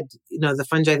said, the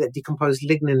fungi that decompose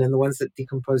lignin and the ones that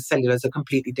decompose cellulose are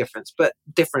completely different. But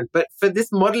for this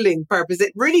modeling purpose,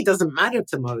 it really doesn't matter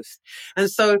to most.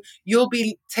 And so you'll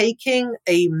be taking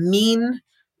a mean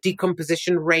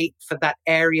decomposition rate for that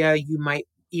area. You might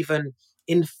even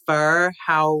infer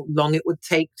how long it would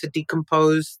take to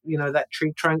decompose, that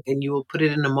tree trunk, and you will put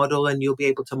it in a model and you'll be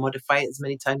able to modify it as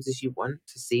many times as you want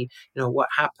to see, what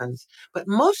happens. But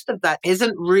most of that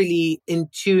isn't really in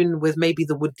tune with maybe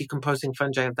the wood decomposing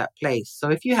fungi of that place. So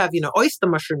if you have, oyster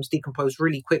mushrooms decompose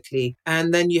really quickly,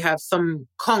 and then you have some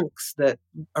conchs that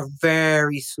are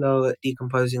very slow at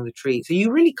decomposing the tree. So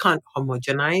you really can't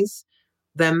homogenize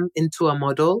them into a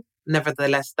model.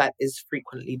 Nevertheless, that is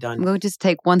frequently done. We'll just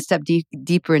take one step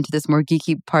deeper into this more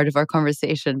geeky part of our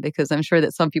conversation, because I'm sure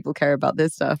that some people care about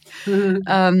this stuff.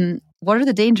 What are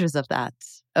the dangers of that?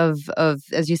 Of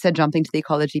as you said, jumping to the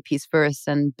ecology piece first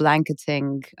and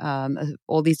blanketing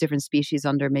all these different species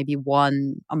under maybe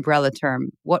one umbrella term.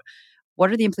 What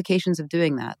are the implications of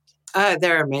doing that?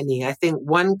 There are many. I think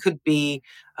one could be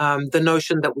the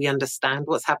notion that we understand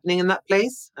what's happening in that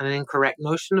place, an incorrect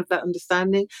notion of that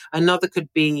understanding. Another could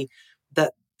be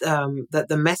that that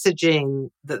the messaging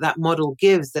that model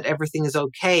gives, that everything is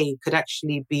okay, could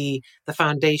actually be the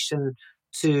foundation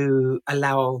to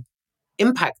allow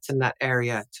impact in that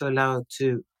area, to allow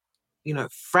to,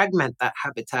 fragment that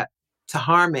habitat, to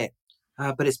harm it.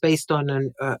 But it's based on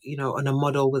on a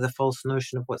model with a false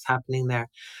notion of what's happening there,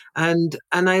 and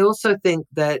I also think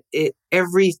that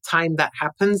every time that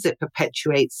happens, it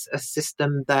perpetuates a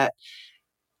system that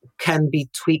can be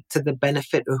tweaked to the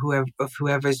benefit of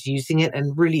whoever's using it,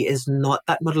 and really is not,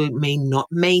 that model may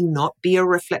not be a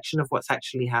reflection of what's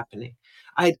actually happening.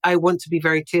 I want to be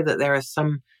very clear that there are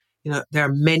some. There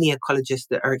are many ecologists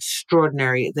that are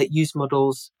extraordinary, that use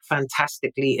models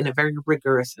fantastically in a very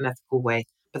rigorous and ethical way.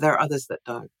 But there are others that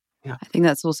don't. Yeah. I think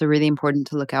that's also really important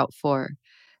to look out for.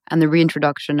 And the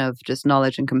reintroduction of just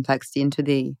knowledge and complexity into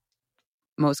the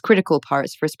most critical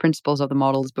parts, first principles of the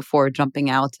models, before jumping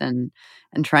out and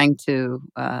trying to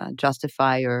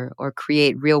justify or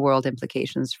create real world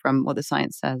implications from what the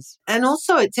science says. And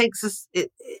also it takes us...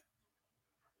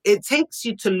 It takes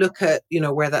you to look at,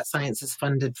 where that science is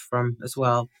funded from as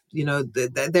well.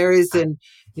 There is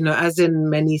as in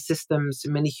many systems,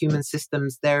 many human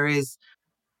systems, there's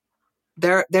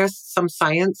some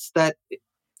science that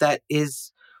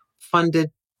is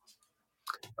funded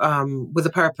with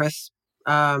a purpose,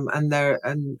 and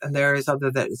there is other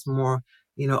that is more,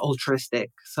 altruistic.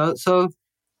 So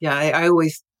yeah, I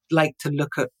always like to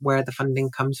look at where the funding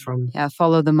comes from. Yeah,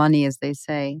 follow the money, as they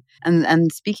say. And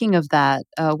speaking of that,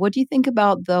 what do you think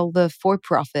about the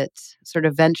for-profit sort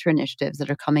of venture initiatives that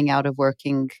are coming out of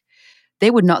working?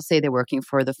 They would not say they're working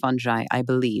for the fungi, I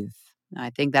believe. I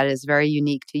think that is very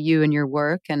unique to you and your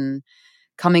work, and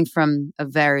coming from a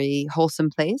very wholesome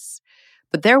place.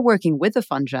 But they're working with the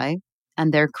fungi,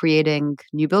 and they're creating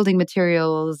new building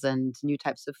materials and new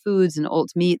types of foods and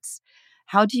alt meats.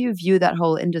 How do you view that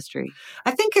whole industry?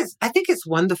 I think it's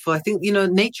wonderful. I think,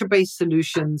 nature-based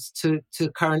solutions to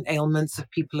current ailments of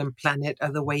people and planet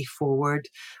are the way forward.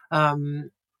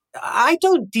 I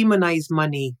don't demonize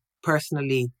money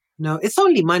personally. No, it's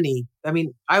only money. I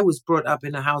mean, I was brought up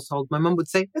in a household. My mom would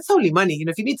say, it's only money.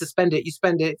 If you need to spend it, you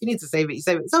spend it. If you need to save it, you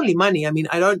save it. It's only money. I mean,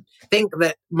 I don't think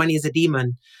that money is a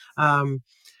demon. And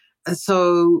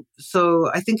so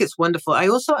I think it's wonderful. I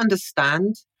also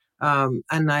understand,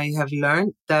 and I have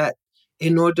learned that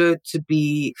in order to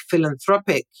be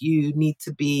philanthropic, you need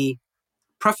to be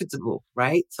profitable,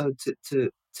 right? So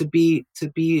to be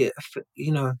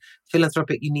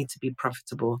philanthropic, you need to be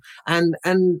profitable, and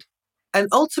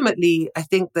ultimately, I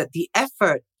think that the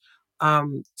effort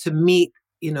to meet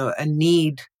a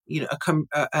need,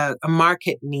 a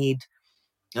market need,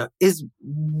 is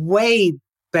way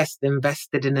best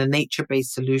invested in a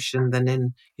nature-based solution than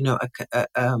in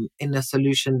in a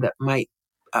solution that might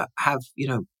have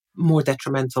more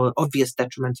obvious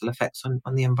detrimental effects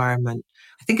on the environment.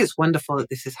 I think it's wonderful that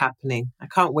this is happening. I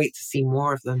can't wait to see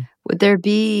more of them. Would there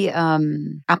be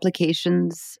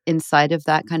applications inside of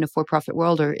that kind of for-profit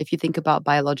world, or if you think about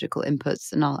biological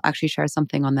inputs, and I'll actually share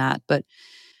something on that, but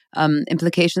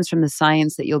implications from the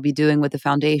science that you'll be doing with the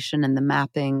foundation and the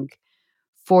mapping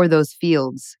for those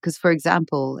fields? Because, for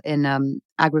example, in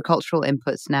agricultural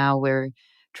inputs now, we're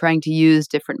trying to use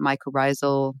different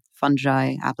mycorrhizal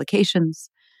fungi applications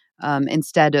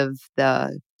instead of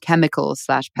the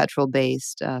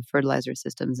chemical/petrol-based fertilizer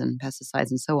systems and pesticides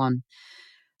and so on.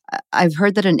 I've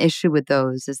heard that an issue with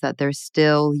those is that they're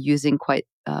still using quite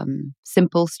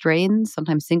simple strains,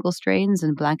 sometimes single strains,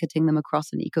 and blanketing them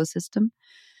across an ecosystem,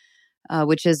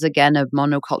 which is, again, a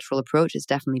monocultural approach. It's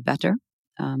definitely better,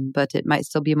 but it might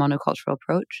still be a monocultural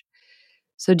approach.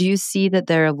 So do you see that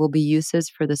there will be uses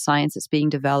for the science that's being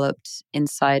developed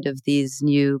inside of these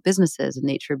new businesses and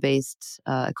nature-based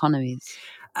economies?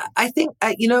 I think,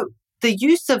 the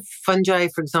use of fungi,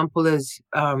 for example, as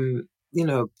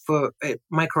for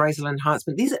mycorrhizal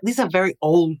enhancement. These are very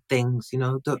old things.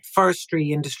 The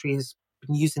forestry industry has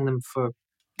been using them for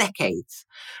decades.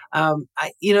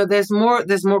 There's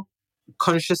more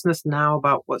consciousness now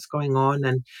about what's going on,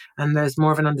 and there's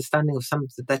more of an understanding of some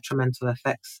of the detrimental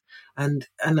effects. And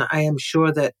I am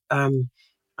sure that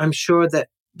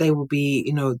there will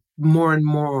be more and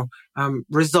more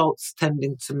results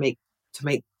tending to make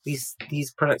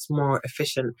these products more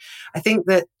efficient. I think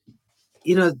that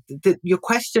your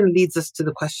question leads us to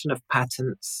the question of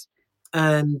patents.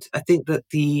 And I think that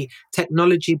the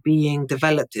technology being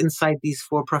developed inside these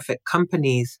for-profit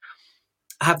companies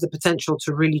have the potential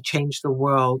to really change the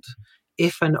world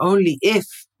if and only if,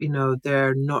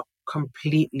 they're not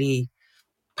completely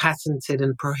patented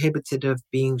and prohibited of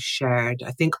being shared.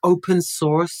 I think open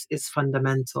source is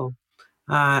fundamental.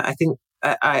 I think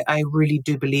I really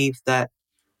do believe that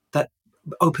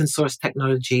open source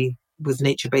technology with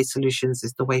nature-based solutions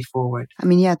is the way forward. I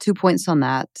mean, yeah, 2 points on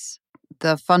that.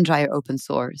 The fungi are open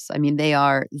source. I mean, they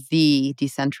are the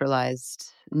decentralized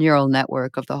neural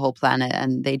network of the whole planet,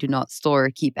 and they do not store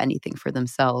or keep anything for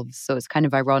themselves. So it's kind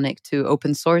of ironic to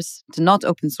not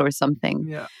open source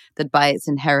something that by its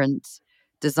inherent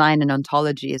design and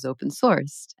ontology is open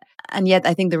sourced. And yet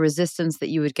I think the resistance that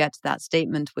you would get to that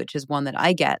statement, which is one that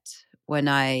I get when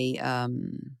I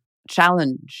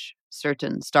challenge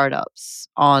certain startups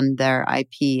on their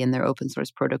IP and their open source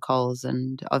protocols,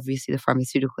 and obviously the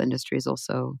pharmaceutical industry is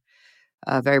also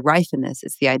very rife in this.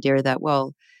 It's the idea that,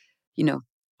 well,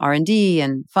 R&D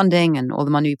and funding and all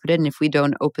the money we put in, if we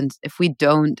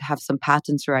don't have some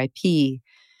patents or IP,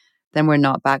 then we're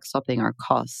not backstopping our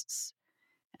costs.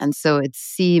 And so it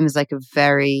seems like a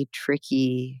very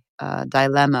tricky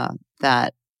dilemma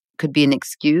that could be an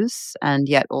excuse and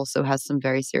yet also has some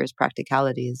very serious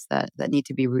practicalities that need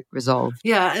to be resolved.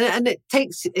 Yeah, and it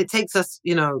takes us,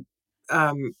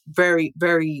 very,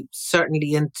 very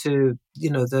certainly into,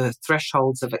 the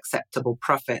thresholds of acceptable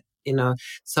profit,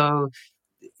 So,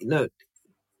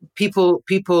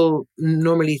 people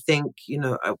normally think,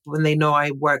 when they know I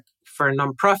work for a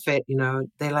nonprofit,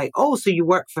 they're like, oh, so you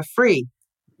work for free.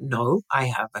 No, I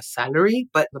have a salary,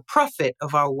 but the profit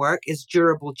of our work is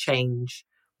durable change,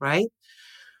 right?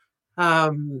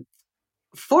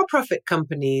 For-profit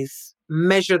companies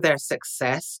measure their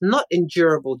success not in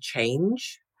durable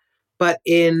change, but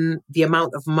in the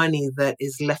amount of money that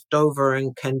is left over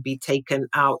and can be taken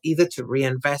out either to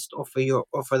reinvest or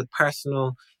for the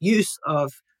personal use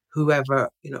of whoever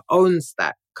owns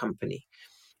that company.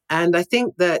 And I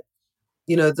think that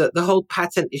the whole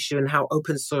patent issue and how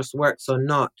open source works or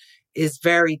not is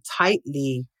very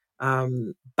tightly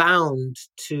bound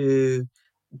to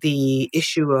the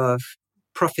issue of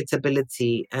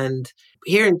profitability. And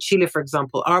here in Chile, for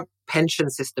example, our pension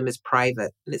system is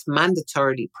private and it's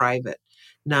mandatorily private.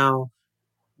 Now,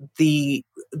 the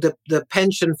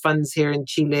pension funds here in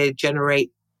Chile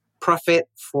generate profit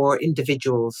for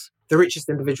individuals, the richest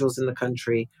individuals in the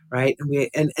country, right?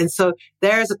 And so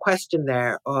there's a question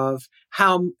there of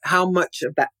how much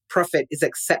of that profit is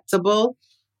acceptable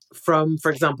from,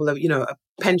 for example, a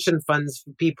pension funds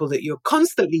for people that you're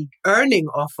constantly earning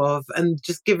off of and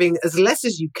just giving as less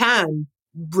as you can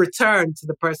return to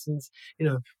the person's,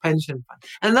 pension fund.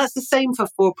 And that's the same for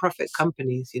for-profit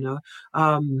companies,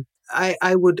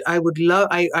 I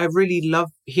really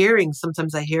love hearing,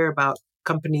 sometimes I hear about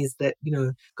companies that,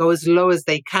 go as low as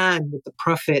they can with the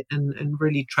profit and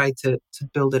really try to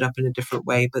build it up in a different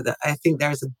way. But I think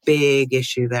there's a big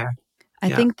issue there. I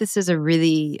think this is a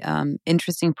really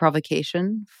interesting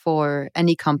provocation for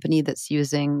any company that's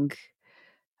using,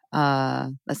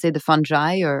 let's say, the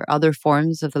fungi or other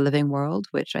forms of the living world,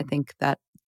 which I think that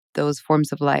those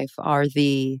forms of life are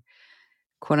the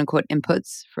quote-unquote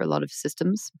inputs for a lot of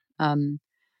systems,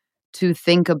 to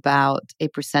think about a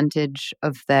percentage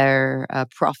of their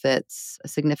profits, a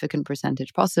significant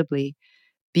percentage possibly,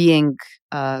 being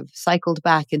cycled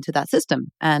back into that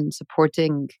system and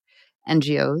supporting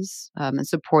NGOs and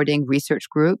supporting research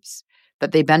groups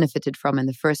that they benefited from in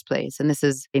the first place. And this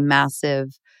is a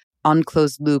massive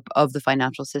unclosed loop of the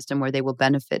financial system where they will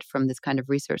benefit from this kind of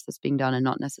research that's being done and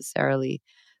not necessarily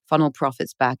funnel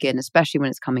profits back in, especially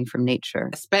when it's coming from nature.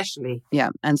 Especially. Yeah.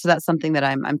 And so that's something that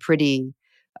I'm pretty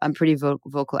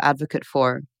vocal advocate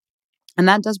for. And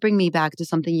that does bring me back to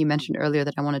something you mentioned earlier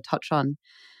that I want to touch on.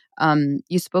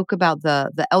 You spoke about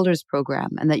the elders program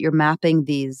and that you're mapping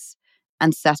these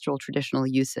ancestral traditional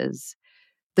uses.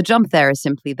 The jump there is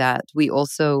simply that we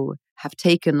also have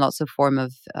taken lots of form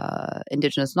of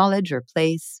indigenous knowledge or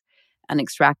place and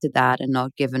extracted that and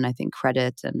not given, I think,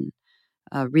 credit and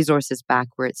resources back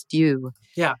where it's due.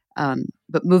 Yeah.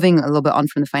 But moving a little bit on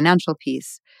from the financial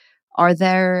piece, Are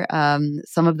there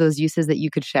some of those uses that you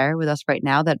could share with us right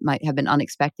now that might have been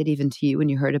unexpected even to you when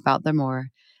you heard about them, or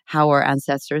how our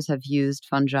ancestors have used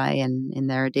fungi in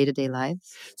their day-to-day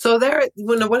lives? So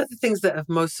one of the things that have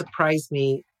most surprised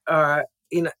me are,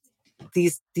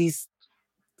 these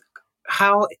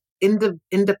how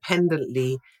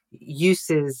independently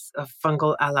uses of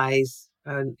fungal allies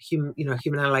and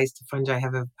human allies to fungi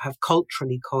have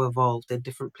culturally co-evolved in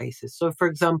different places. So, for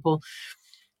example,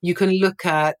 you can look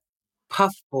at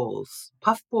puffballs.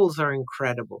 Puffballs are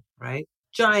incredible, right?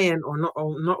 Giant or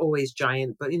not always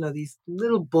giant, but these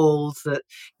little balls that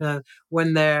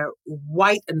when they're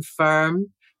white and firm,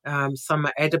 some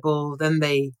are edible. Then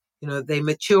they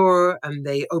mature and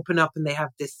they open up and they have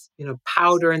this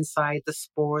powder inside, the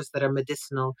spores that are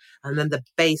medicinal, and then the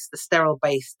base, the sterile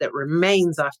base that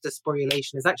remains after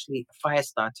sporulation, is actually a fire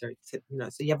starter. So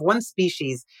you have one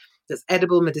species that's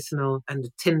edible, medicinal, and the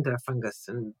tinder fungus.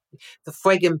 And the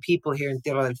Fuegan people here in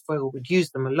Tierra del Fuego would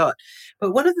use them a lot.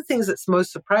 But one of the things that's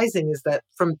most surprising is that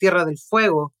from Tierra del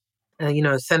Fuego,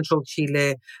 central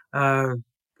Chile,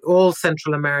 all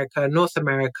Central America, North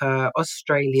America,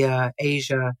 Australia,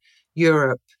 Asia,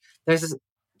 Europe,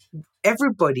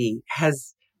 everybody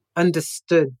has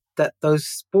understood that those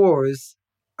spores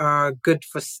are good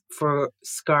for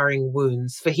scarring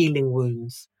wounds, for healing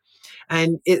wounds.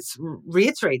 And it's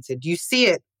reiterated. You see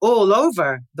it all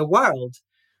over the world.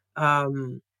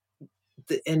 Um,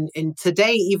 and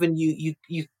today, even you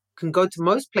can go to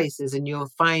most places and you'll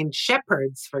find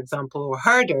shepherds, for example, or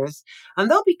herders, and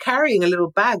they'll be carrying a little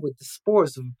bag with the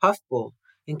spores of a puffball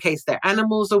in case their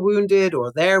animals are wounded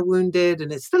or they're wounded.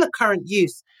 And it's still a current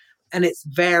use. And it's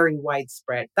very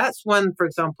widespread. That's one, for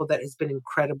example, that has been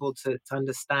incredible to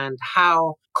understand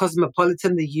how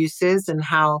cosmopolitan the use is and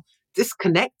how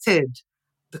disconnected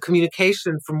the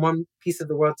communication from one piece of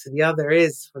the world to the other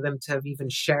is for them to have even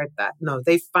shared that. No,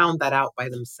 they found that out by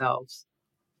themselves.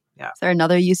 Yeah. Is there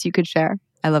another use you could share?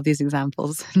 I love these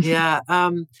examples. Yeah.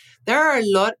 There are a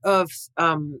lot of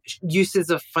uses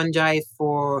of fungi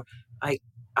for like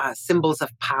symbols of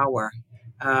power.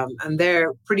 And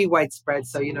they're pretty widespread.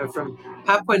 So, from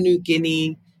Papua New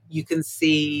Guinea, you can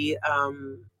see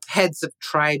heads of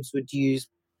tribes would use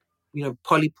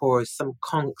polypores, some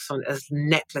conchs as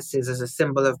necklaces as a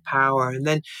symbol of power. And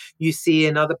then you see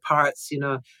in other parts,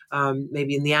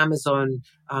 maybe in the Amazon,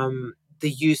 the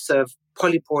use of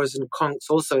polypores and conchs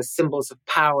also as symbols of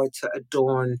power to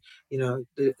adorn,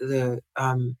 the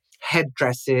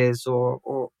headdresses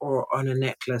or on a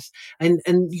necklace. And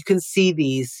you can see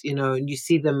these, and you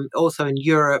see them also in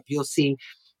Europe. You'll see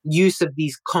use of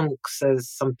these conchs as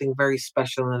something very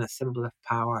special and a symbol of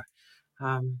power.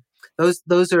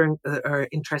 Those are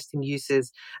interesting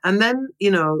uses. And then,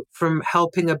 from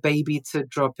helping a baby to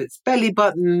drop its belly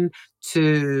button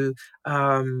to,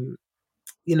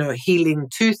 healing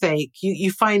toothache,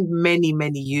 you find many,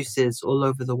 many uses all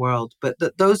over the world. But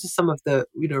those are some of the,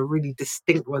 really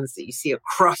distinct ones that you see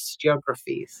across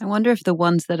geographies. I wonder if the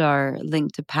ones that are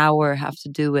linked to power have to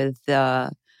do with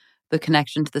the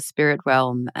connection to the spirit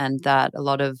realm, and that a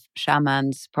lot of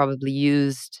shamans probably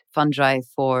used fungi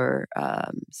for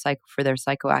their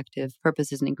psychoactive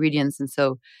purposes and ingredients, and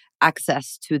so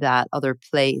access to that other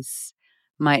place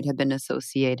might have been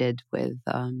associated with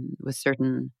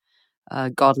certain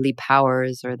godly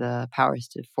powers or the powers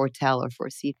to foretell or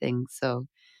foresee things. So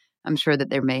I'm sure that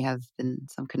there may have been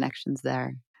some connections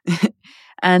there.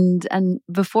 and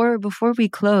before we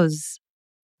close,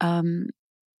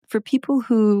 for people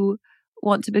who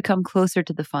want to become closer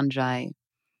to the fungi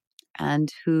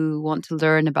and who want to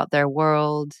learn about their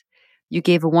world, you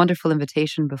gave a wonderful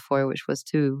invitation before, which was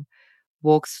to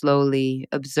walk slowly,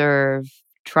 observe,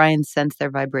 try and sense their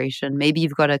vibration. Maybe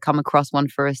you've got to come across one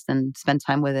first and spend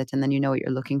time with it, and then you know what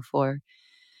you're looking for.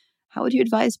 How would you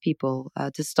advise people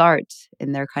to start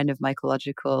in their kind of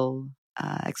mycological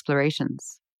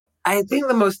explorations? I think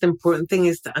the most important thing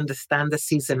is to understand the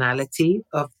seasonality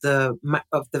of the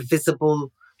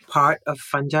visible part of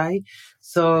fungi.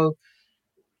 So,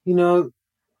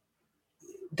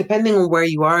 depending on where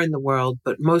you are in the world,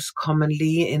 but most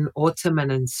commonly in autumn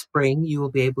and in spring, you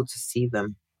will be able to see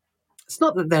them. It's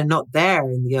not that they're not there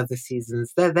in the other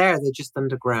seasons. They're there, they're just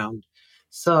underground.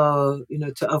 So,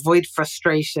 to avoid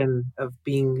frustration of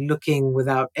looking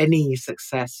without any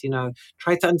success,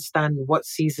 try to understand what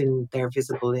season they're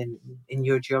visible in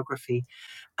your geography.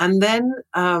 And then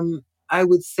I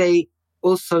would say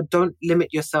also don't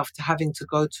limit yourself to having to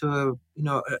go to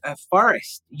a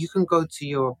forest. You can go to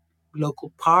your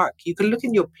local park. You can look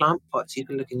in your plant pots. You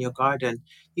can look in your garden.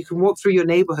 You can walk through your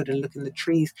neighborhood and look in the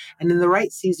trees. And in the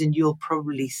right season, you'll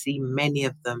probably see many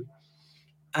of them.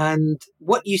 And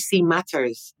what you see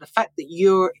matters. The fact that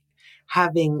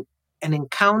having an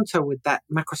encounter with that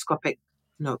macroscopic,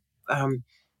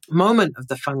 moment of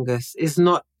the fungus is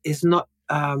not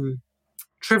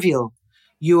trivial.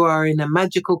 You are in a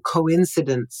magical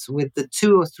coincidence with the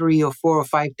 2 or 3 or 4 or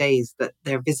 5 days that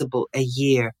they're visible a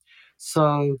year.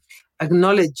 So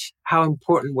acknowledge how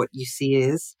important what you see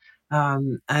is,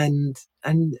 and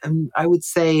I would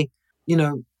say,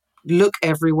 look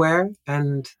everywhere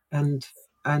and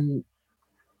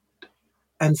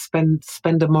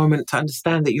spend a moment to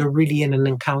understand that you're really in an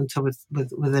encounter with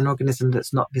an organism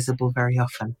that's not visible very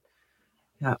often.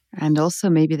 Yeah. And also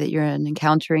maybe that you're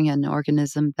encountering an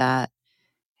organism that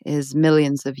is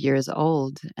millions of years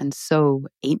old and so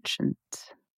ancient,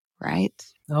 right?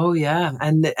 Oh yeah,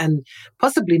 and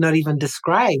possibly not even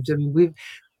described. I mean,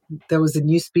 there was a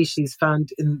new species found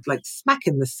in smack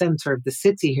in the center of the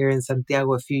city here in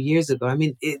Santiago a few years ago. I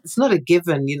mean, it's not a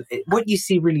given. What you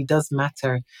see really does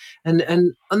matter. And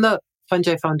on the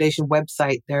Fungi Foundation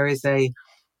website, there is a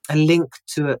link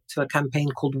to a campaign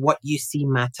called What You See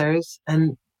Matters,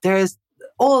 and there's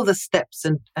all the steps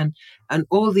and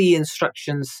all the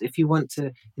instructions if you want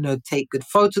to take good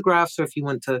photographs, or if you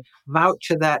want to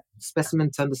voucher that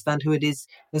specimen to understand who it is.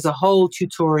 There's a whole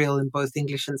tutorial in both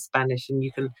English and Spanish, and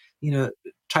you can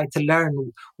try to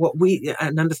learn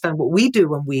and understand what we do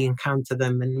when we encounter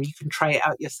them, and you can try it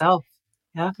out yourself.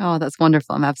 Yeah. Oh, that's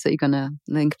wonderful. I'm absolutely going to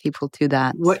link people to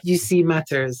that. What You See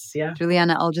Matters. Yeah.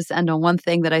 Giuliana, I'll just end on one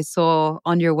thing that I saw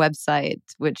on your website,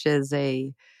 which is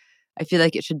I feel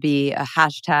like it should be a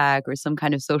hashtag or some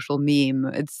kind of social meme.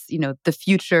 It's, the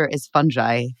future is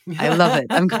fungi. I love it.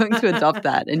 I'm going to adopt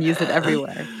that and use it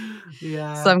everywhere.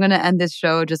 Yeah. So I'm going to end this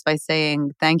show just by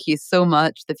saying thank you so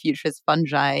much. The future is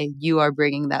fungi. You are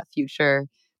bringing that future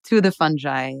to the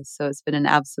fungi. So it's been an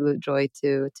absolute joy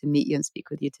to meet you and speak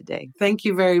with you today. Thank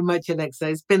you very much, Alexa.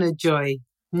 It's been a joy.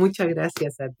 Muchas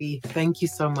gracias a ti. Thank you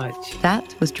so much.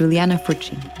 That was Giuliana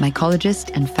Furci, mycologist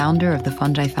and founder of the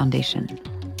Fungi Foundation.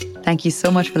 Thank you so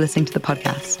much for listening to the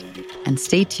podcast. And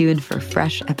stay tuned for a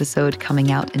fresh episode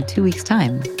coming out in 2 weeks'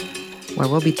 time, where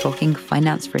we'll be talking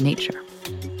finance for nature.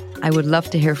 I would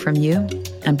love to hear from you,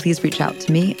 and please reach out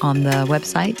to me on the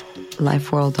website,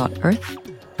 lifeworld.earth,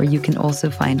 where you can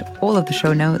also find all of the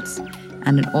show notes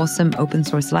and an awesome open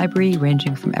source library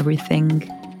ranging from everything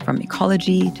from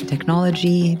ecology to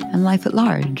technology and life at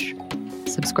large.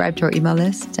 Subscribe to our email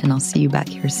list, and I'll see you back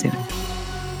here soon.